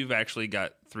 but you've actually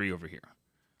got 3 over here.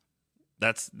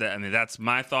 That's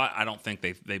my thought. I don't think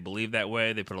they believe that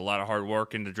way. They put a lot of hard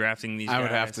work into drafting these guys. I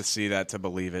would have to see that to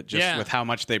believe it, just with how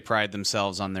much they pride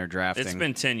themselves on their drafting. It's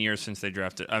been 10 years since they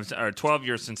drafted, or 12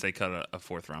 years since they cut a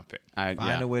 4th round pick.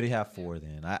 Find a way to have 4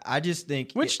 then. I just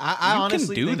think... I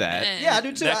honestly can do that. Yeah, I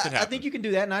do too. I think you can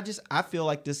do that, and I feel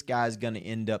like this guy's going to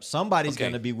end up... Somebody's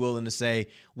going to be willing to say,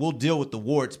 we'll deal with the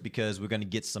warts because we're going to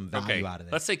get some value out of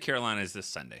that. Let's say Carolina is this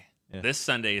Sunday. Yeah. This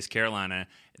Sunday is Carolina.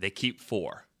 They keep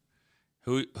 4.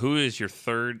 Who is your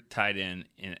 3rd tight end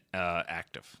in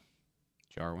active?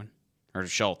 Jarwin or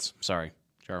Schultz? Sorry,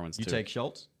 Jarwin's. You take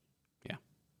Schultz? Yeah,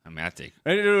 I mean I take.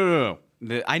 No.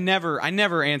 I never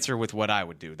answer with what I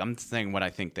would do. I'm saying what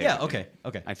I think they. Yeah. would Okay.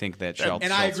 do. I think that Schultz.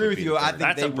 And I agree with you. I think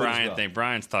that's they a Brian well. thing.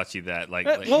 Brian's taught you that,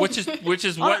 which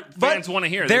is what fans want to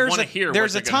hear. They want to hear.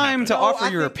 There's a time to offer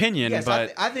your opinion, yes,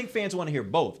 but I think fans want to hear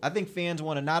both. I think fans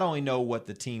want to not only know what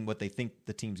they think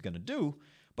the team's going to do,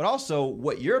 but also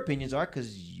what your opinions are,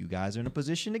 because you guys are in a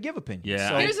position to give opinions. Yeah.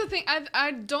 So, here's the thing.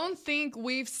 I don't think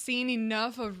we've seen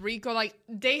enough of Rico. Like,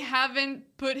 they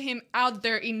haven't put him out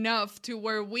there enough to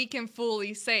where we can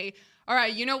fully say, all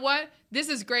right, you know what? This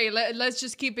is great. Let's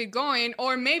just keep it going.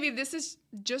 Or maybe this is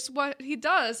just what he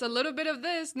does. A little bit of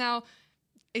this. Now,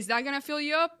 is that going to fill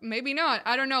you up? Maybe not.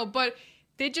 I don't know. But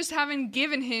they just haven't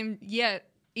given him yet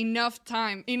enough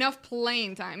time, enough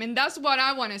playing time. And that's what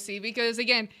I want to see because,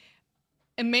 again,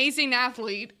 amazing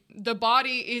athlete. The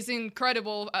body is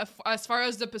incredible as far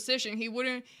as the position. He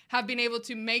wouldn't have been able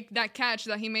to make that catch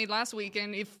that he made last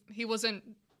weekend if he wasn't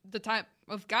the type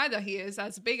of guy that he is,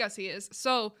 as big as he is.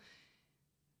 So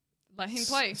let him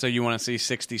play. So you want to see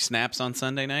 60 snaps on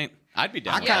Sunday night? I'd be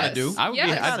down. I kind of do. I would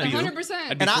yes, be. I'd 100%.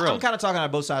 I'd be And thrilled. I'm kind of talking out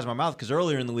of both sides of my mouth because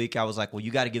earlier in the week I was like, well,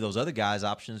 you got to give those other guys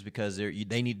options because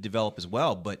they need to develop as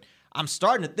well. But I'm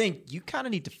starting to think you kind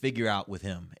of need to figure out with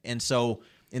him. And so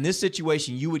in this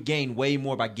situation, you would gain way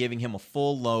more by giving him a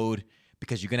full load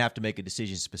because you're going to have to make a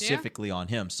decision specifically on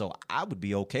him. So I would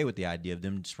be okay with the idea of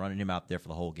them just running him out there for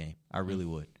the whole game. I really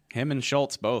would. Him and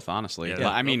Schultz both, honestly. Yeah,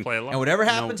 I mean, and whatever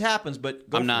happens, happens. But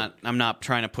I'm not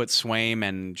trying to put Swaim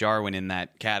and Jarwin in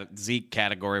that Zeke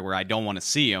category where I don't want to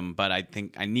see him, but I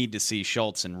think I need to see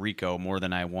Schultz and Rico more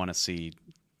than I want to see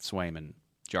Swaim and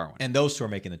Jarwin. And those two are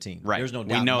making the team. Right. There's no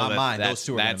doubt in my mind. Those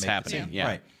two are going to make happening. the team. Yeah.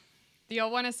 Right. Do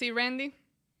y'all want to see Randy?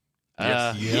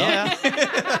 Yeah.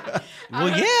 Well,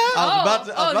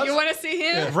 yeah. You want to see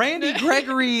him? Randy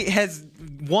Gregory has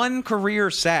one career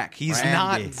sack. He's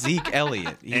Randy. not Zeke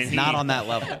Elliott. He's not on that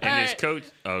level. And his coach.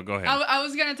 Oh, go ahead. I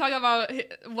was going to talk about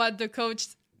what the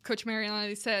Coach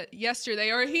Marinelli said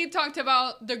yesterday, or he talked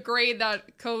about the grade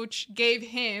that Coach gave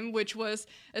him, which was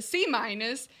a C-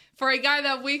 for a guy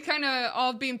that we kind of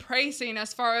all been praising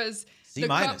as far as C-.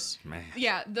 Man.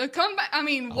 Yeah, the comeback. I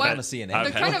mean, I what want to see an the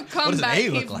A. kind of comeback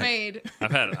he's like? made.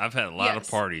 I've had a lot of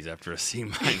parties after a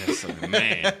C-. So,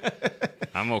 man,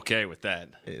 I'm okay with that.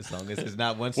 As long as it's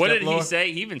not one step What did lower. he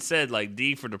say? He even said like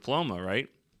D for diploma, right?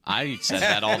 I said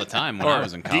that all the time when I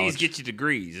was in college. D's get you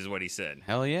degrees, is what he said.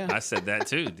 Hell yeah. I said that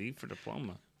too. D for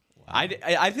diploma. I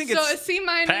think So it's a C-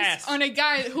 Pass. on a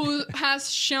guy who has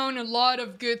shown a lot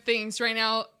of good things right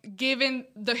now, given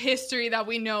the history that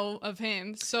we know of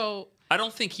him. So I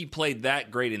don't think he played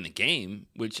that great in the game,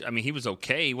 which, I mean, he was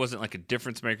okay. He wasn't like a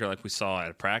difference maker like we saw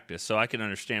at practice. So I can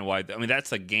understand why. I mean,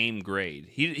 that's a game grade.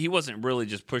 He wasn't really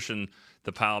just pushing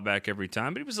the pile back every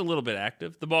time, but he was a little bit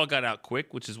active. The ball got out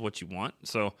quick, which is what you want.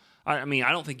 So, I mean,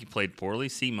 I don't think he played poorly.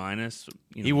 C-.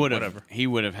 He would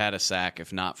have had a sack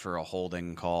if not for a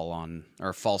holding call on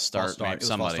or false start.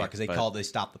 Somebody because they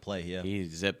stopped the play. Yeah, he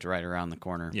zipped right around the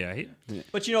corner. Yeah,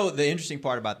 but the interesting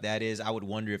part about that is I would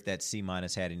wonder if that C-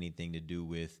 had anything to do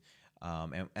with,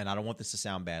 and I don't want this to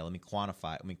sound bad. Let me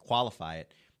qualify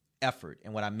it. Effort.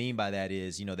 And what I mean by that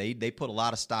is, they put a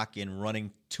lot of stock in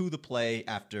running to the play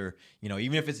after,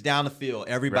 even if it's down the field,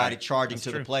 everybody charging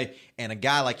to the play. And a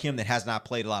guy like him that has not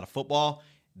played a lot of football,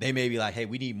 they may be like, hey,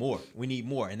 we need more. We need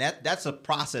more. And that's a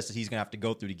process that he's going to have to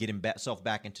go through to get himself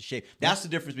back into shape. That's the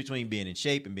difference between being in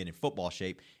shape and being in football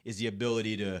shape is the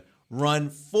ability to run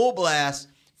full blast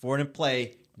for an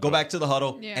play, go back to the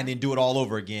huddle, and then do it all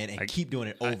over again and keep doing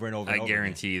it over and over and over. I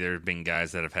guarantee there have been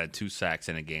guys that have had 2 sacks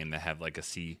in a game that have like a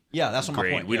C. Yeah, that's my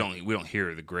point. We don't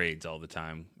hear the grades all the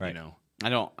time, right. I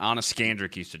don't. Honestly,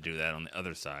 Skandrick used to do that on the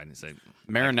other side. It's like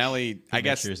Marinelli. I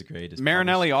guess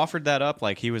Marinelli offered that up.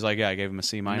 Like he was like, "Yeah, I gave him a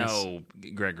C-." No,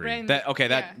 Gregory.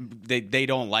 They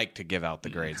don't like to give out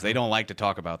the grades. They don't like to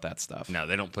talk about that stuff. No,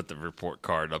 they don't put the report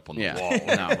card up on the wall.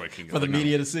 For the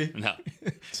media to see. No.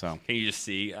 So can you just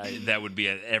see? That would be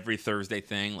an every Thursday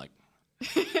thing. Like,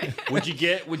 what'd you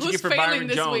get? What'd you get for Byron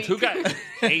Jones? Week? Who got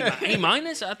A-?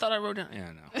 I thought I wrote down.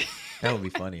 Yeah, no. That would be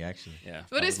funny, actually. Yeah.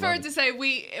 But it's fair to say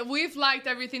we've liked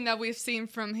everything that we've seen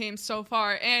from him so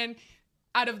far. And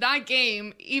out of that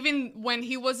game, even when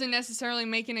he wasn't necessarily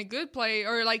making a good play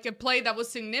or like a play that was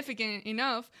significant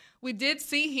enough, we did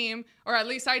see him, or at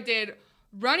least I did,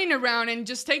 running around and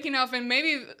just taking off. And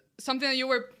maybe something that you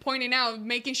were pointing out,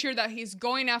 making sure that he's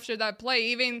going after that play.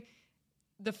 Even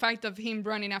the fact of him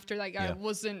running after that guy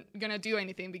wasn't going to do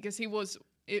anything because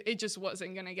it just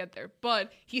wasn't going to get there.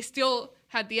 But he still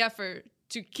had the effort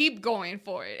to keep going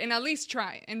for it and at least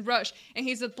try and rush. And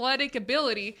his athletic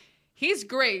ability, he's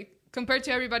great compared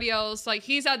to everybody else. Like,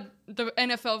 he's at the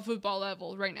NFL football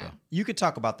level right now. You could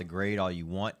talk about the grade all you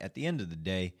want. At the end of the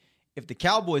day, if the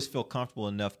Cowboys feel comfortable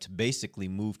enough to basically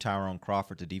move Tyrone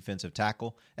Crawford to defensive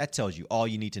tackle, that tells you all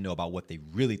you need to know about what they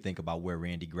really think about where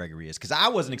Randy Gregory is. Because I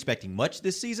wasn't expecting much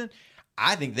this season.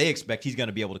 I think they expect he's going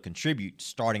to be able to contribute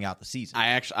starting out the season.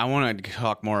 I want to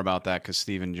talk more about that because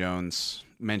Stephen Jones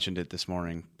mentioned it this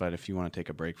morning. But if you want to take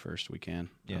a break first, we can.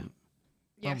 Yeah.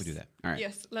 Why don't we do that? All right.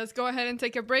 Yes, let's go ahead and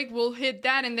take a break. We'll hit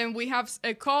that, and then we have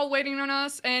a call waiting on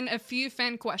us and a few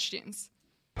fan questions.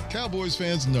 Cowboys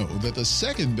fans know that the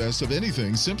second best of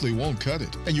anything simply won't cut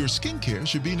it, and your skincare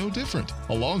should be no different.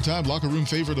 A longtime locker room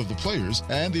favorite of the players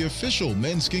and the official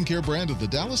men's skincare brand of the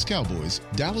Dallas Cowboys,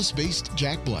 Dallas-based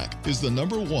Jack Black is the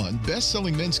 #1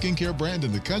 best-selling men's skincare brand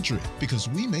in the country because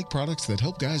we make products that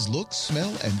help guys look,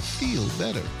 smell, and feel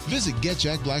better. Visit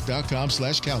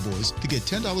getjackblack.com/cowboys to get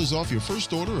 $10 off your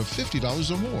first order of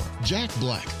 $50 or more. Jack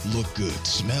Black. Look good,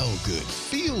 smell good,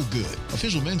 feel good.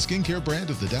 Official men's skincare brand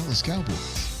of the Dallas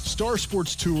Cowboys. Star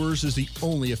Sports Tours is the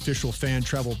only official fan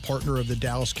travel partner of the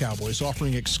Dallas Cowboys,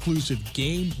 offering exclusive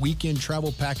game weekend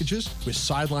travel packages with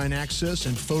sideline access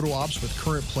and photo ops with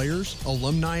current players,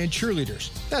 alumni, and cheerleaders.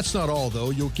 That's not all,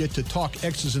 though. You'll get to talk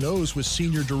X's and O's with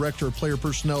Senior Director of Player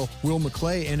Personnel Will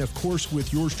McClay, and of course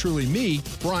with yours truly, me,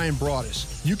 Brian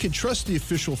Broaddus. You can trust the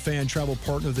official fan travel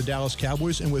partner of the Dallas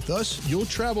Cowboys, and with us, you'll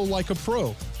travel like a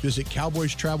pro. Visit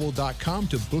cowboystravel.com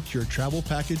to book your travel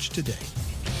package today.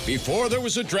 Before there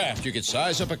was a draft, you could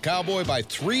size up a cowboy by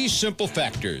 3 simple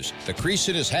factors: the crease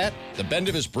in his hat, the bend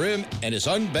of his brim, and his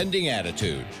unbending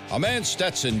attitude. A man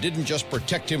Stetson didn't just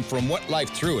protect him from what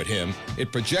life threw at him,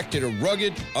 it projected a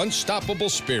rugged, unstoppable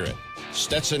spirit.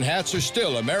 Stetson hats are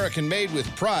still American-made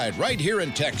with pride right here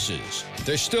in Texas.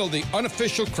 They're still the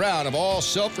unofficial crown of all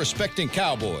self-respecting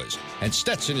cowboys, and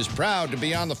Stetson is proud to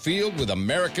be on the field with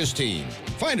America's team.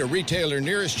 Find a retailer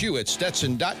nearest you at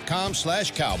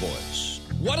stetson.com/cowboys.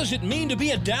 What does it mean to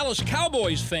be a Dallas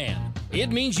Cowboys fan? It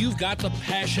means you've got the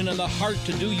passion and the heart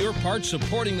to do your part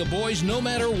supporting the boys no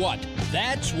matter what.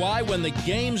 That's why when the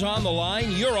game's on the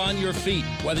line, you're on your feet,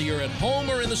 whether you're at home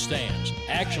or in the stands.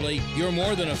 Actually, you're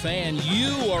more than a fan.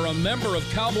 You are a member of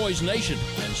Cowboys Nation,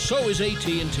 and so is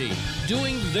AT&T,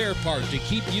 doing their part to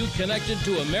keep you connected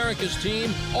to America's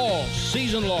team all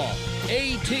season long.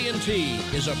 AT&T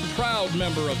is a proud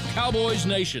member of Cowboys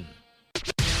Nation.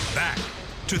 Back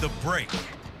to the break.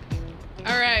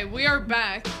 All right, we are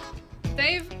back.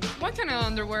 Dave, what kind of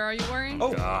underwear are you wearing?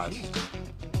 Oh, gosh.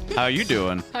 How are you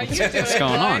doing? How you doing? What's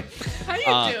going on?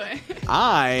 How you doing?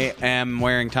 I am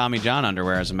wearing Tommy John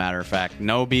underwear, as a matter of fact.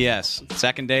 No BS.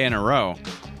 Second day in a row.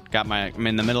 I'm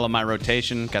in the middle of my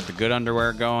rotation. Got the good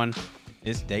underwear going.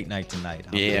 It's date night tonight.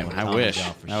 Yeah, I wish.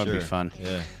 That would be fun.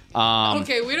 Yeah.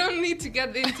 Okay, we don't need to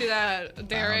get into that,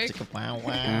 Derek.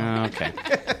 Okay.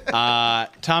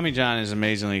 Tommy John is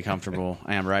amazingly comfortable,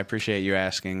 Amber. I appreciate you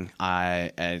asking.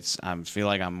 I feel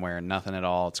like I'm wearing nothing at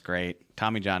all. It's great.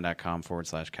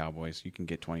 TommyJohn.com/Cowboys. You can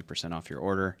get 20% off your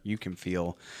order. You can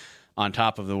feel on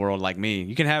top of the world like me.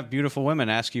 You can have beautiful women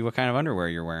ask you what kind of underwear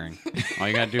you're wearing. All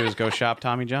you got to do is go shop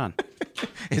Tommy John.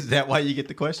 Is that why you get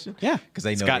the question? Yeah. Because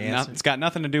they know the answer. It's got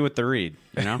nothing to do with the read,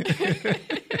 you know?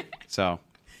 So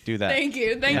do that. Thank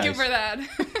you for that.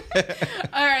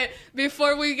 All right,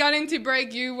 before we got into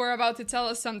break, you were about to tell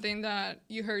us something that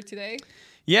you heard today.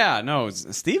 Yeah, no,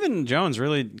 Stephen Jones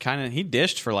really he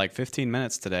dished for like 15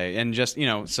 minutes today. And just,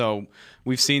 so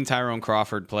we've seen Tyrone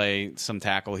Crawford play some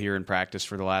tackle here in practice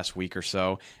for the last week or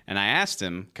so. And I asked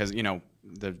him, because,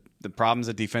 the problems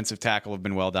at defensive tackle have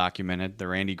been well documented. The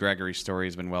Randy Gregory story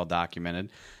has been well documented.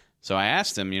 So I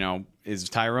asked him, is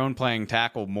Tyrone playing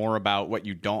tackle more about what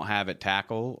you don't have at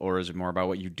tackle, or is it more about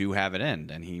what you do have at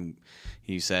end? And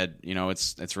he said,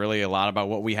 it's really a lot about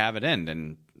what we have at end.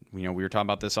 And we were talking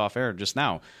about this off air just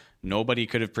now. Nobody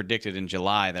could have predicted in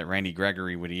July that Randy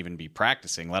Gregory would even be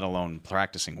practicing, let alone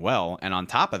practicing well. And on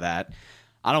top of that,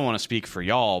 I don't want to speak for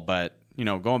y'all, but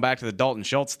going back to the Dalton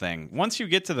Schultz thing, once you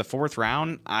get to the fourth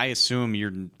round, I assume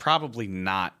you're probably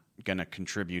not going to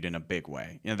contribute in a big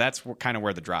way. That's kind of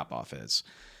where the drop off is.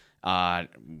 I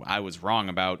was wrong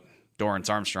about Dorrance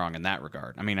Armstrong in that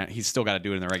regard. I mean, he's still got to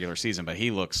do it in the regular season, but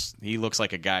he looks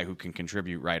like a guy who can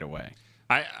contribute right away.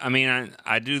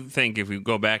 I do think if we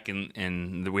go back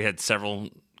and we had several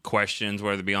questions,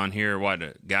 whether it be on here or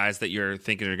what, guys that you're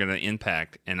thinking are going to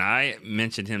impact. And I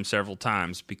mentioned him several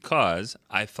times because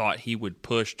I thought he would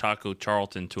push Taco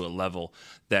Charlton to a level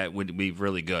that would be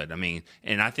really good. I mean,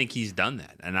 and I think he's done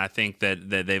that. And I think that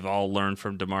they've all learned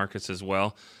from DeMarcus as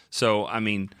well. So, I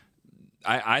mean,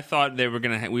 I thought we were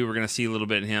gonna see a little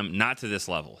bit of him, not to this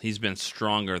level. He's been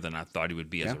stronger than I thought he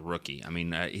would be as a rookie. I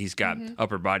mean, he's got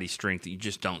upper body strength that you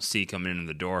just don't see coming in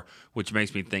the door, which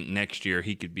makes me think next year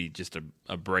he could be just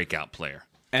a breakout player.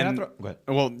 And go ahead.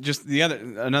 Well, just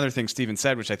another thing Steven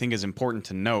said, which I think is important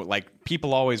to note, like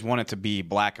people always want it to be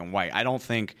black and white. I don't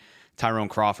think Tyrone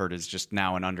Crawford is just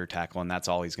now an under tackle, and that's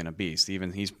all he's going to be.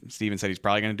 Steven said he's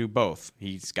probably going to do both.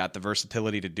 He's got the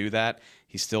versatility to do that.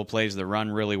 He still plays the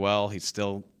run really well. He's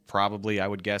still probably, I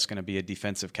would guess, going to be a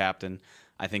defensive captain.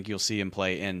 I think you'll see him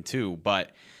play end too.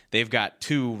 But they've got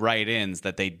two right ends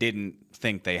that they didn't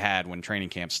think they had when training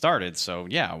camp started. So,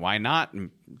 yeah, why not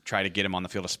try to get him on the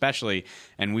field, especially,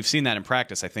 and we've seen that in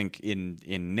practice, I think, in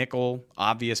nickel,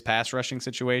 obvious pass rushing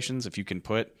situations. If you can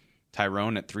put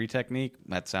Tyrone at 3 technique,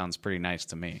 that sounds pretty nice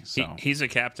to me. So he's a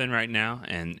captain right now,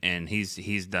 and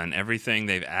he's done everything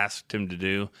they've asked him to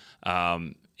do.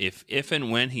 If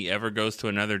and when he ever goes to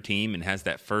another team and has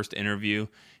that first interview,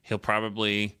 he'll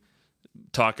probably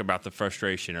talk about the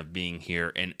frustration of being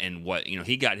here and what,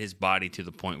 he got his body to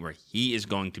the point where he is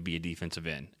going to be a defensive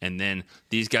end. And then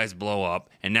these guys blow up,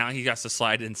 and now he has to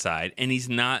slide inside, and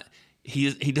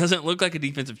he doesn't look like a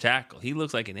defensive tackle. He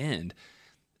looks like an end.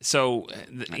 So,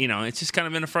 it's just kind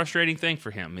of been a frustrating thing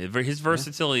for him. His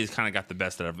versatility has kind of got the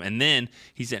best out of him. And then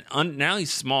now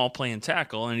he's small playing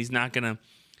tackle, and he's not going to,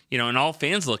 and all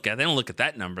fans they don't look at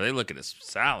that number. They look at his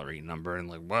salary number and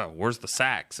like, wow, where's the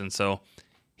sacks? And so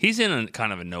he's in a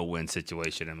kind of a no-win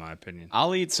situation, in my opinion.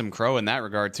 I'll eat some crow in that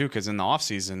regard, too, because in the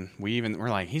offseason, we're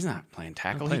like, he's not playing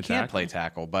tackle. He can't play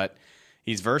tackle, but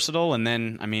he's versatile. And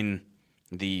then, I mean,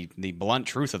 the blunt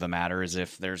truth of the matter is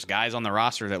if there's guys on the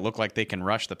roster that look like they can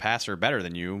rush the passer better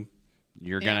than you,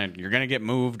 you're gonna get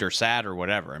moved or sat or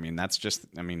whatever. I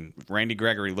mean, Randy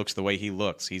Gregory looks the way he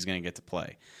looks. He's gonna get to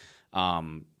play.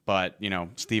 But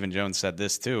Stephen Jones said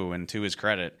this too, and to his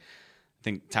credit, I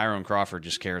think Tyrone Crawford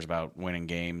just cares about winning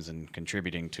games and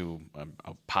contributing to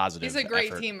a positive. He's a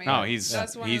great effort. teammate. No,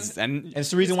 and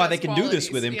it's the reason why they can do this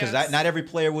with him, because not every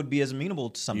player would be as amenable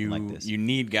to something like this. You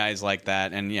need guys like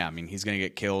that, and he's going to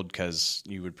get killed because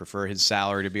you would prefer his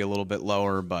salary to be a little bit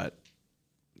lower, but.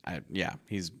 I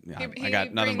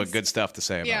got nothing but good stuff to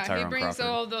say about Tyrone Crawford. Yeah, he brings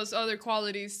all those other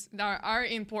qualities that are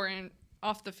important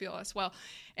off the field as well.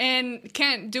 And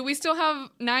Kent, do we still have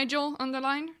Nigel on the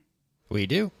line? We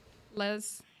do.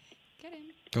 Let's get him.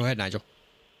 Go ahead, Nigel.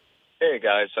 Hey,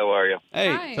 guys. How are you? Hey.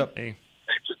 Hi. What's up? Hey.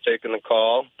 Thanks for taking the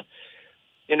call.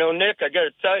 Nick, I got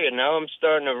to tell you, now I'm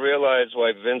starting to realize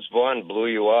why Vince Vaughn blew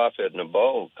you off at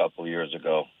Nabo a couple years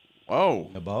ago.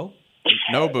 Whoa. Nabo?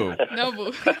 Nobu.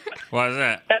 Why is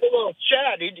that? Had a little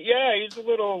chat. He's a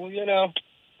little,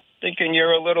 thinking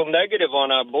you're a little negative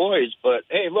on our boys. But,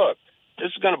 hey, look, this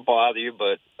is going to bother you,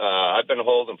 but I've been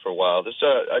holding for a while.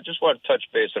 I just want to touch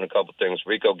base on a couple things.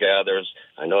 Rico Gathers,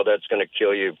 I know that's going to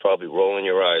kill you. You're probably rolling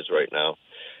your eyes right now.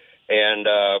 and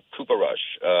Cooper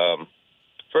Rush.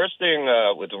 First thing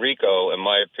with Rico, in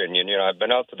my opinion, I've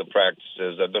been out to the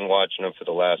practices. I've been watching him for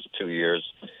the last 2 years.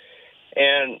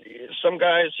 And some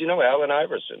guys, Allen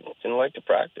Iverson didn't like to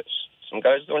practice. Some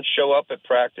guys don't show up at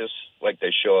practice like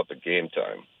they show up at game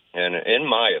time. And in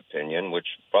my opinion, which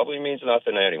probably means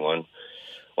nothing to anyone,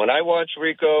 when I watch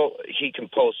Rico, he can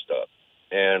post up.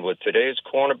 And with today's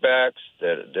cornerbacks,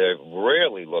 they're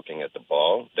rarely looking at the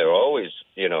ball. They're always,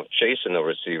 chasing the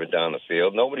receiver down the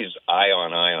field. Nobody's eye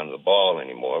on the ball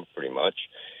anymore, pretty much.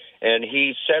 And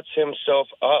he sets himself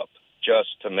up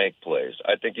just to make plays.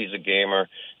 I think he's a gamer,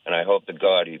 and I hope to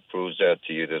God he proves that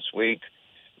to you this week.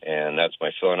 And that's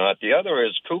my feeling on it. The other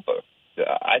is Cooper.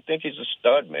 I think he's a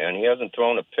stud, man. He hasn't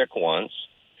thrown a pick once.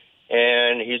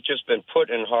 And he's just been put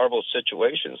in horrible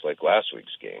situations like last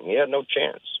week's game. He had no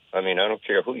chance. I mean, I don't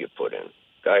care who you put in.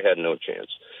 Guy had no chance.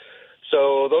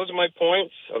 So those are my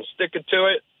points. I'm sticking to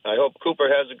it. I hope Cooper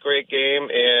has a great game.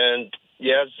 And,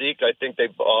 yeah, Zeke, I think they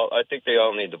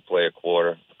all need to play a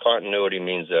quarter. Continuity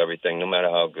means everything, no matter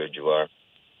how good you are,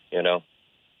 All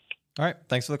right.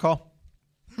 Thanks for the call.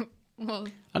 Well,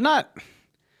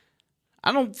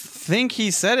 I don't think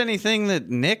he said anything that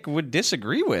Nick would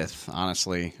disagree with,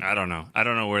 honestly. I don't know. I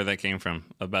don't know where that came from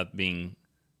about being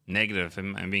negative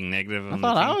and being negative. I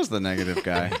thought I was the negative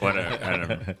guy. Whatever. I don't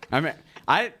know. I mean,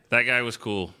 that guy was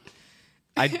cool.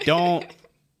 I'm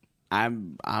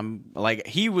like,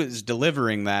 he was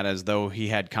delivering that as though he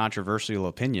had controversial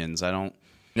opinions.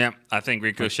 Yeah, I think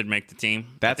Rico should make the team.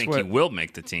 I think he will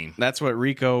make the team. That's what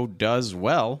Rico does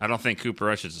well. I don't think Cooper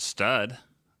Rush is a stud.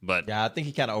 But yeah, I think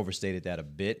he kind of overstated that a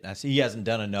bit. I see he hasn't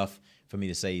done enough for me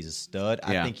to say he's a stud.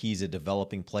 I think he's a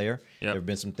developing player. Yep. There have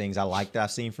been some things I liked that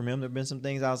I've seen from him. There have been some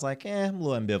things I was like, I'm a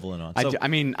little ambivalent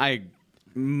on.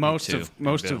 Most of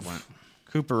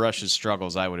Cooper Rush's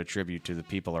struggles I would attribute to the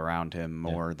people around him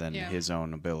more than his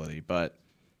own ability. But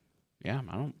yeah,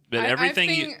 I don't. But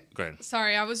everything. Go ahead.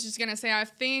 Sorry, I was just gonna say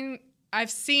I've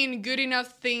seen good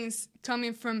enough things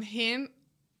coming from him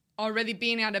already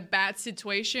being at a bad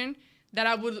situation that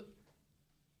I would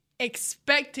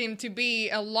expect him to be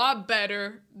a lot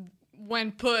better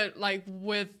when put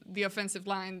with the offensive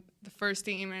line, the first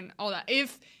team, and all that,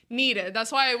 if needed. That's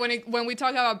why when we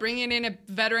talk about bringing in a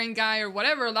veteran guy or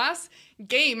whatever, last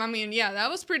game, that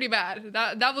was pretty bad.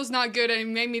 That was not good, and it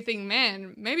made me think,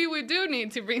 man, maybe we do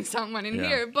need to bring someone in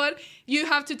here. But you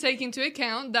have to take into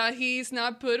account that he's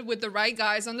not put with the right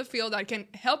guys on the field that can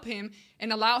help him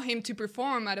and allow him to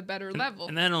perform at a better level.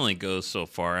 And that only goes so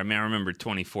far. I remember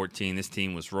 2014, this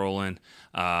team was rolling,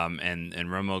 and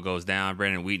Romo goes down.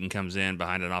 Brandon Wheaton comes in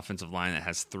behind an offensive line that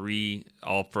has 3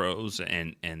 All-Pros,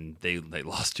 and they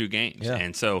lost 2 games. Yeah.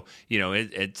 And so,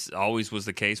 it's always was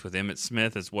the case with Emmitt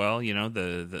Smith as well.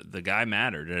 The guy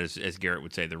mattered, as Garrett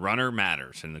would say. The runner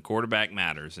matters, and the quarterback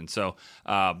matters. And so,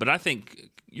 but I think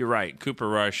you're right. Cooper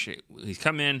Rush, he's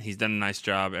come in, he's done a nice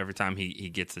job every time he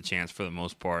gets the chance for the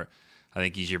most part. I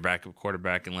think he's your backup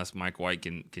quarterback unless Mike White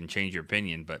can change your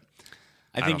opinion. But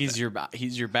I think he's your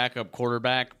backup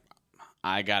quarterback.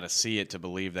 I got to see it to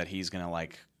believe that he's going to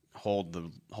hold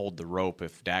the rope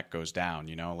if Dak goes down.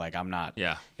 I'm not.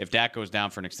 Yeah. If Dak goes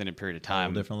down for an extended period of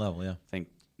time, different level. Yeah. I think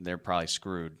they're probably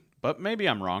screwed. But maybe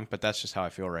I'm wrong. But that's just how I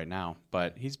feel right now.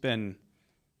 But he's been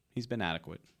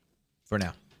adequate for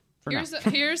now.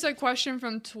 Here's a question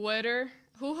from Twitter: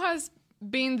 who has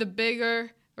been the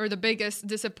biggest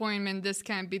disappointment this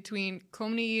camp between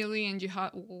Coney Ealy and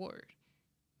Jihad Ward?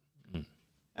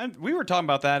 And we were talking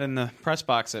about that in the press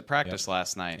box at practice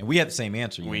last night. And we had the same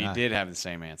answer. We did have the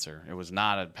same answer. It was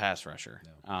not a pass rusher.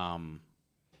 No.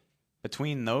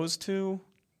 Between those two,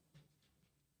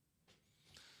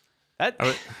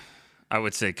 I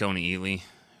would say Coney Ealy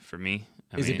for me.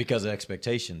 Is it because of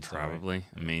expectations? Probably.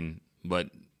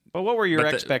 But what were your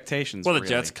expectations? The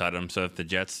Jets cut him. So if the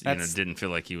Jets didn't feel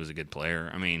like he was a good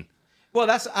player,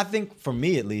 well, I think for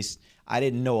me at least, I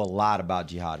didn't know a lot about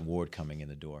Jihad Ward coming in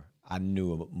the door. I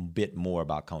knew a bit more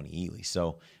about Coney Ealy.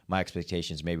 So my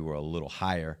expectations maybe were a little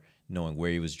higher, knowing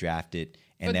where he was drafted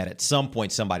and that at some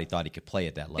point somebody thought he could play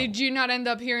at that level. Did you not end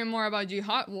up hearing more about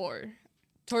Jihad Ward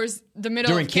towards the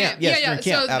middle during of camp? Yes, during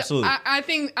camp, so absolutely. I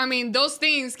think, those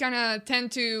things kind of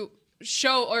tend to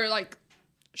show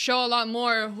a lot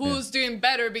more who's doing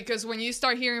better, because when you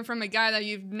start hearing from a guy that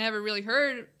you've never really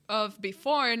heard of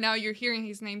before, and now you're hearing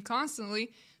his name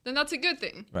constantly, then that's a good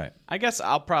thing. Right. I guess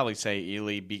I'll probably say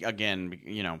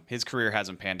Ealy, his career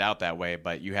hasn't panned out that way,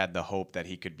 but you had the hope that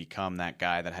he could become that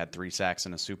guy that had 3 sacks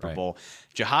in a Super Bowl.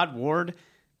 Jihad Ward,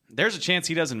 there's a chance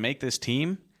he doesn't make this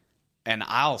team, And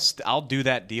I'll do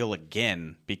that deal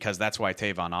again because that's why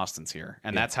Tavon Austin's here,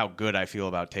 and that's how good I feel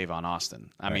about Tavon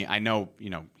Austin. I mean, I know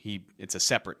it's a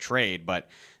separate trade, but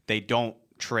they don't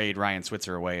trade Ryan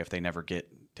Switzer away if they never get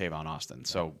Tavon Austin.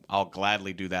 So I'll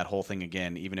gladly do that whole thing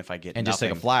again, even if I get and nothing. just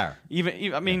take a flyer.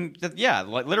 Even I mean,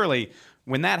 literally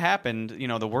when that happened,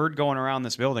 the word going around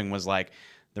this building was like,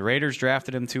 the Raiders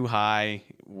drafted him too high.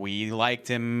 We liked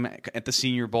him at the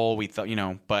Senior Bowl. We thought,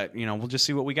 but we'll just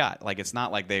see what we got. Like, it's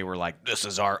not like they were like, this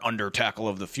is our under tackle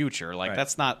of the future. Like,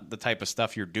 that's not the type of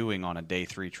stuff you're doing on a day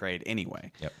 3 trade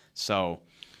anyway. Yep. So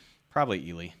probably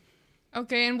Ely.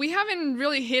 Okay, and we haven't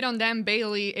really hit on Dan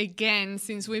Bailey again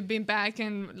since we've been back.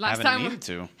 And last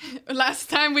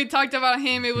time we talked about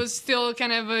him, it was still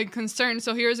kind of a concern.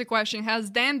 So here's a question: has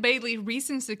Dan Bailey's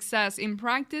recent success in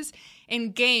practice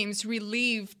and games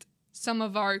relieved some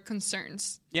of our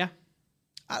concerns? Yeah.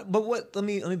 But let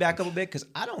me back up a bit, because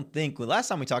I don't think last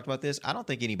time we talked about this, I don't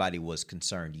think anybody was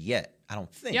concerned yet. I don't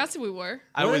think. Yes, we were.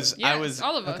 I was.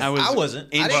 All of us. I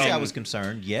wasn't. I didn't say I was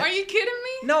concerned yet. Are you kidding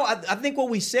me? No, I think what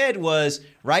we said was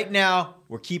right now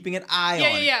we're keeping an eye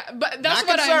on it. Yeah. But that's not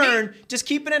what concerned, I mean. just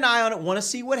keeping an eye on it. Want to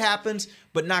see what happens,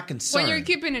 but not concerned. When you're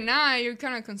keeping an eye, you're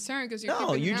kind of concerned because you're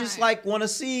keeping you an just eye. want to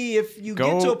see if you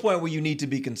get to a point where you need to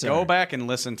be concerned. Go back and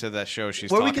listen to the show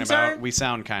she's Were we talking about. concerned? We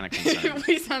sound kind of concerned.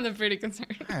 We sounded pretty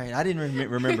concerned. All right, I didn't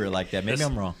remember it like that. Maybe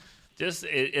I'm wrong. Just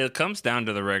it comes down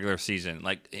to the regular season.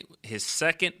 Like his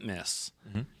second miss.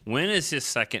 Mm-hmm. When is his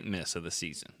second miss of the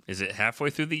season? Is it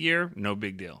halfway through the year? No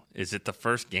big deal. Is it the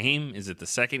first game? Is it the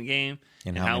second game?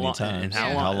 And how many long? times? And how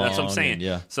Yeah. long? How That's what I'm long, saying. and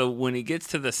yeah. So when he gets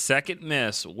to the second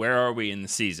miss, where are we in the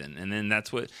season? And then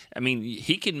that's what I mean.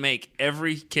 He can make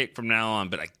every kick from now on,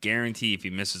 but I guarantee if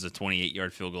he misses a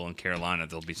 28-yard field goal in Carolina,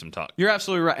 there'll be some talk. You're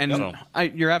absolutely right, and So-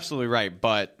 you're absolutely right.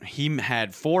 But he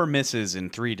had 4 misses in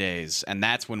 3 days, and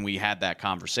that's when we had that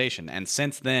conversation. And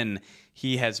since then,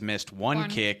 he has missed one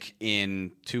kick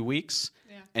in 2 weeks,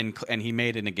 and he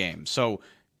made it in a game. So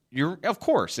you're of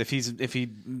course, if he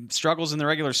struggles in the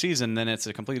regular season, then it's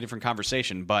a completely different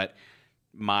conversation. But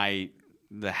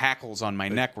the hackles on my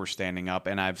neck were standing up,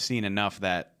 and I've seen enough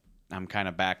that I'm kind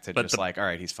of back to just like, all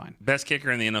right, he's fine. Best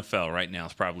kicker in the NFL right now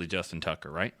is probably Justin Tucker,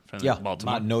 right? From Yeah,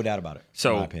 Baltimore. no doubt about it.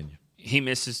 So in my opinion. He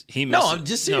misses. No, I'm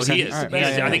just serious. No, he is. All right.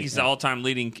 I think he's the all-time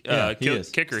leading he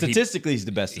is. kicker. Statistically, he's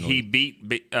the best in the He league.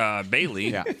 beat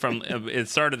Bailey from at the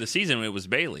start of the season. It was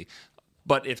Bailey.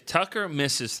 But if Tucker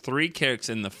misses 3 kicks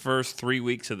in the first 3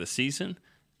 weeks of the season,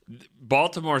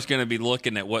 Baltimore's going to be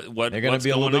looking at what They're going to be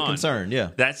a little bit concerned.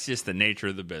 Yeah, that's just the nature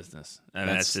of the business. And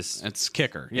that's just it's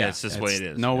kicker. Yeah, it's just the way it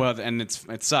is. No other, and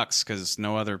it sucks because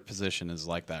no other position is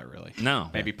like that really.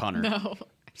 No, maybe punter. No.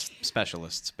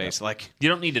 Specialists, basically. Like, you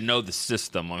don't need to know the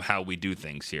system of how we do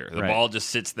things here. The ball just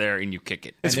sits there and you kick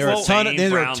it. And there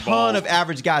are a ton of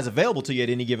average guys available to you at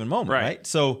any given moment, right?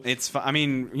 So it's. I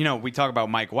mean, we talk about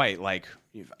Mike White. Like,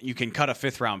 you can cut a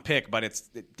 5th-round pick, but it's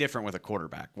different with a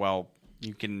quarterback. Well,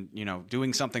 you can,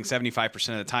 doing something 75%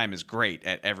 of the time is great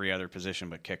at every other position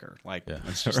but kicker. Like,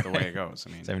 that's just the way it goes.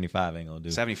 I mean, 75 ain't gonna do.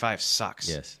 75 sucks.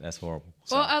 Yes, that's horrible.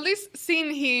 Well, at least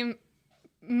seeing him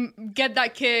get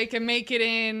that kick and make it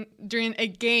in during a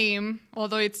game,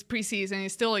 although it's preseason,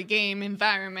 it's still a game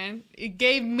environment. It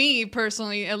gave me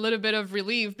personally a little bit of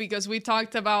relief because we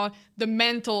talked about the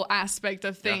mental aspect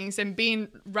of things and being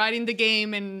right in the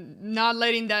game and not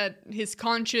letting that his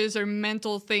conscious or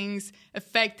mental things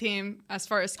affect him as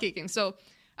far as kicking. So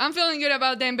I'm feeling good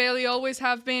about Dan Bailey. Always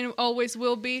have been, always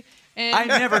will be. And I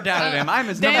never doubted him. I'm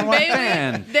his number one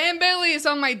fan. Dan Bailey is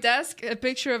on my desk. A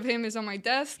picture of him is on my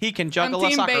desk. He can juggle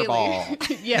I'm a soccer Bailey. ball.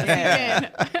 Yes, he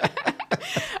can.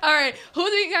 All right. Who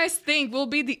do you guys think will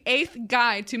be the 8th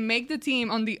guy to make the team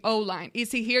on the O-line?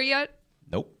 Is he here yet?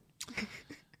 Nope.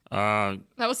 That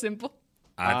was simple.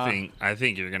 I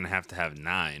think you're going to have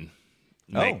 9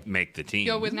 make the team.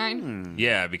 Go with 9?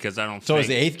 Yeah, because I don't So think... is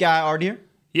the 8th guy already here?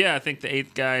 Yeah, I think the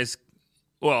 8th guy's...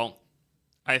 Well,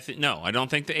 I don't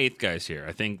think the 8th guy's here.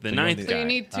 I think the 9th guy. So you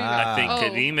need to... I think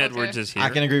Kadeem Edwards is here. I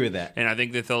can agree with that. And I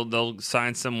think that they'll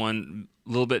sign someone a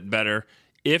little bit better.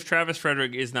 If Travis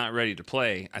Frederick is not ready to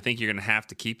play, I think you're going to have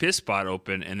to keep his spot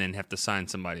open and then have to sign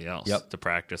somebody else to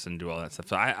practice and do all that stuff.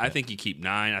 So I think you keep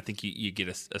 9. I think you get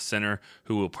a center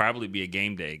who will probably be a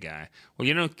game day guy. Well,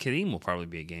 Kadeem will probably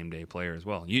be a game day player as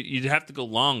well. You'd have to go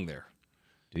long there.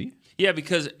 Do you? Yeah,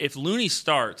 because if Looney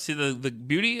starts, see, the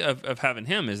beauty of having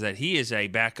him is that he is a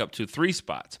backup to 3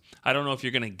 spots. I don't know if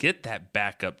you're going to get that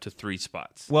backup to 3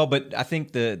 spots. Well, but I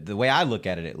think the way I look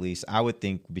at it, at least, I would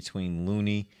think between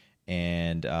Looney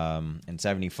and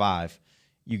 75,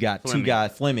 you got Fleming. 2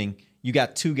 guys, Fleming. You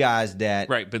got 2 guys that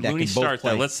Right, but that Looney can both starts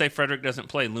play. there. Let's say Frederick doesn't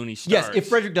play, Looney starts. Yes, if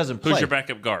Frederick doesn't play. Who's your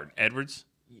backup guard? Edwards?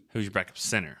 Who's your backup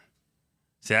center?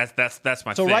 See, that's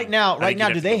my So thing. right now, I think you'd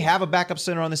do have they to- have a backup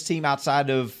center on this team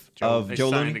outside of They Joe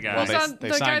signed Looney? a guy. Well, Who's they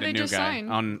the guy signed they a new just guy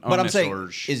signed? on But I'm saying,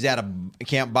 Sorge. is that a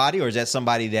camp body or is that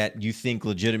somebody that you think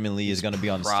legitimately is going to be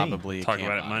on this team? Probably Talk can't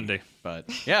about it body. Monday.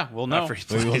 But yeah, we'll know. After he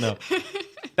We will plays. know.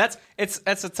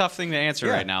 That's a tough thing to answer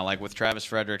Yeah. right now. Like with Travis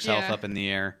Frederick's health Yeah. up in the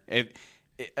air.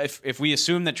 If we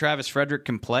assume that Travis Frederick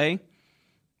can play,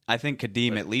 I think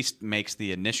Kadeem at least makes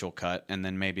the initial cut, and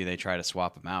then maybe they try to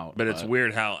swap him out. But it's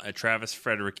weird how a Travis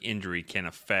Frederick injury can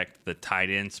affect the tight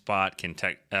end spot, can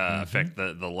affect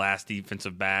the last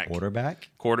defensive back. Quarterback?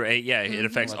 It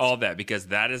affects all that because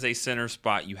that is a center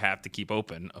spot you have to keep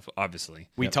open, obviously.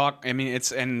 We talk. I mean,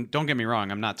 and don't get me wrong,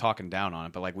 I'm not talking down on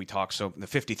it, but like we talk. So the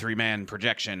 53-man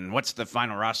projection. What's the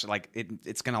final roster? Like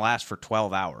it's going to last for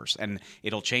 12 hours, and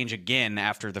it'll change again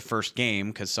after the first game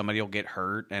because somebody will get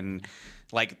hurt, and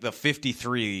like the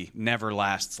 53 never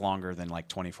lasts longer than like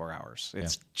 24 hours.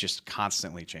 It's just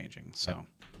constantly changing. So.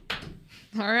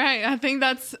 All right. I think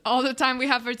that's all the time we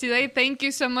have for today. Thank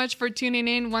you so much for tuning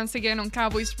in once again on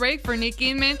Cowboys Break. For Nick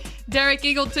Inman, Derek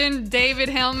Eagleton, David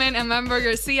Hellman, and Member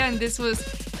Garcia. And this was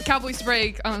Cowboys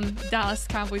Break on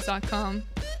DallasCowboys.com.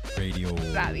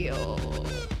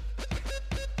 Radio.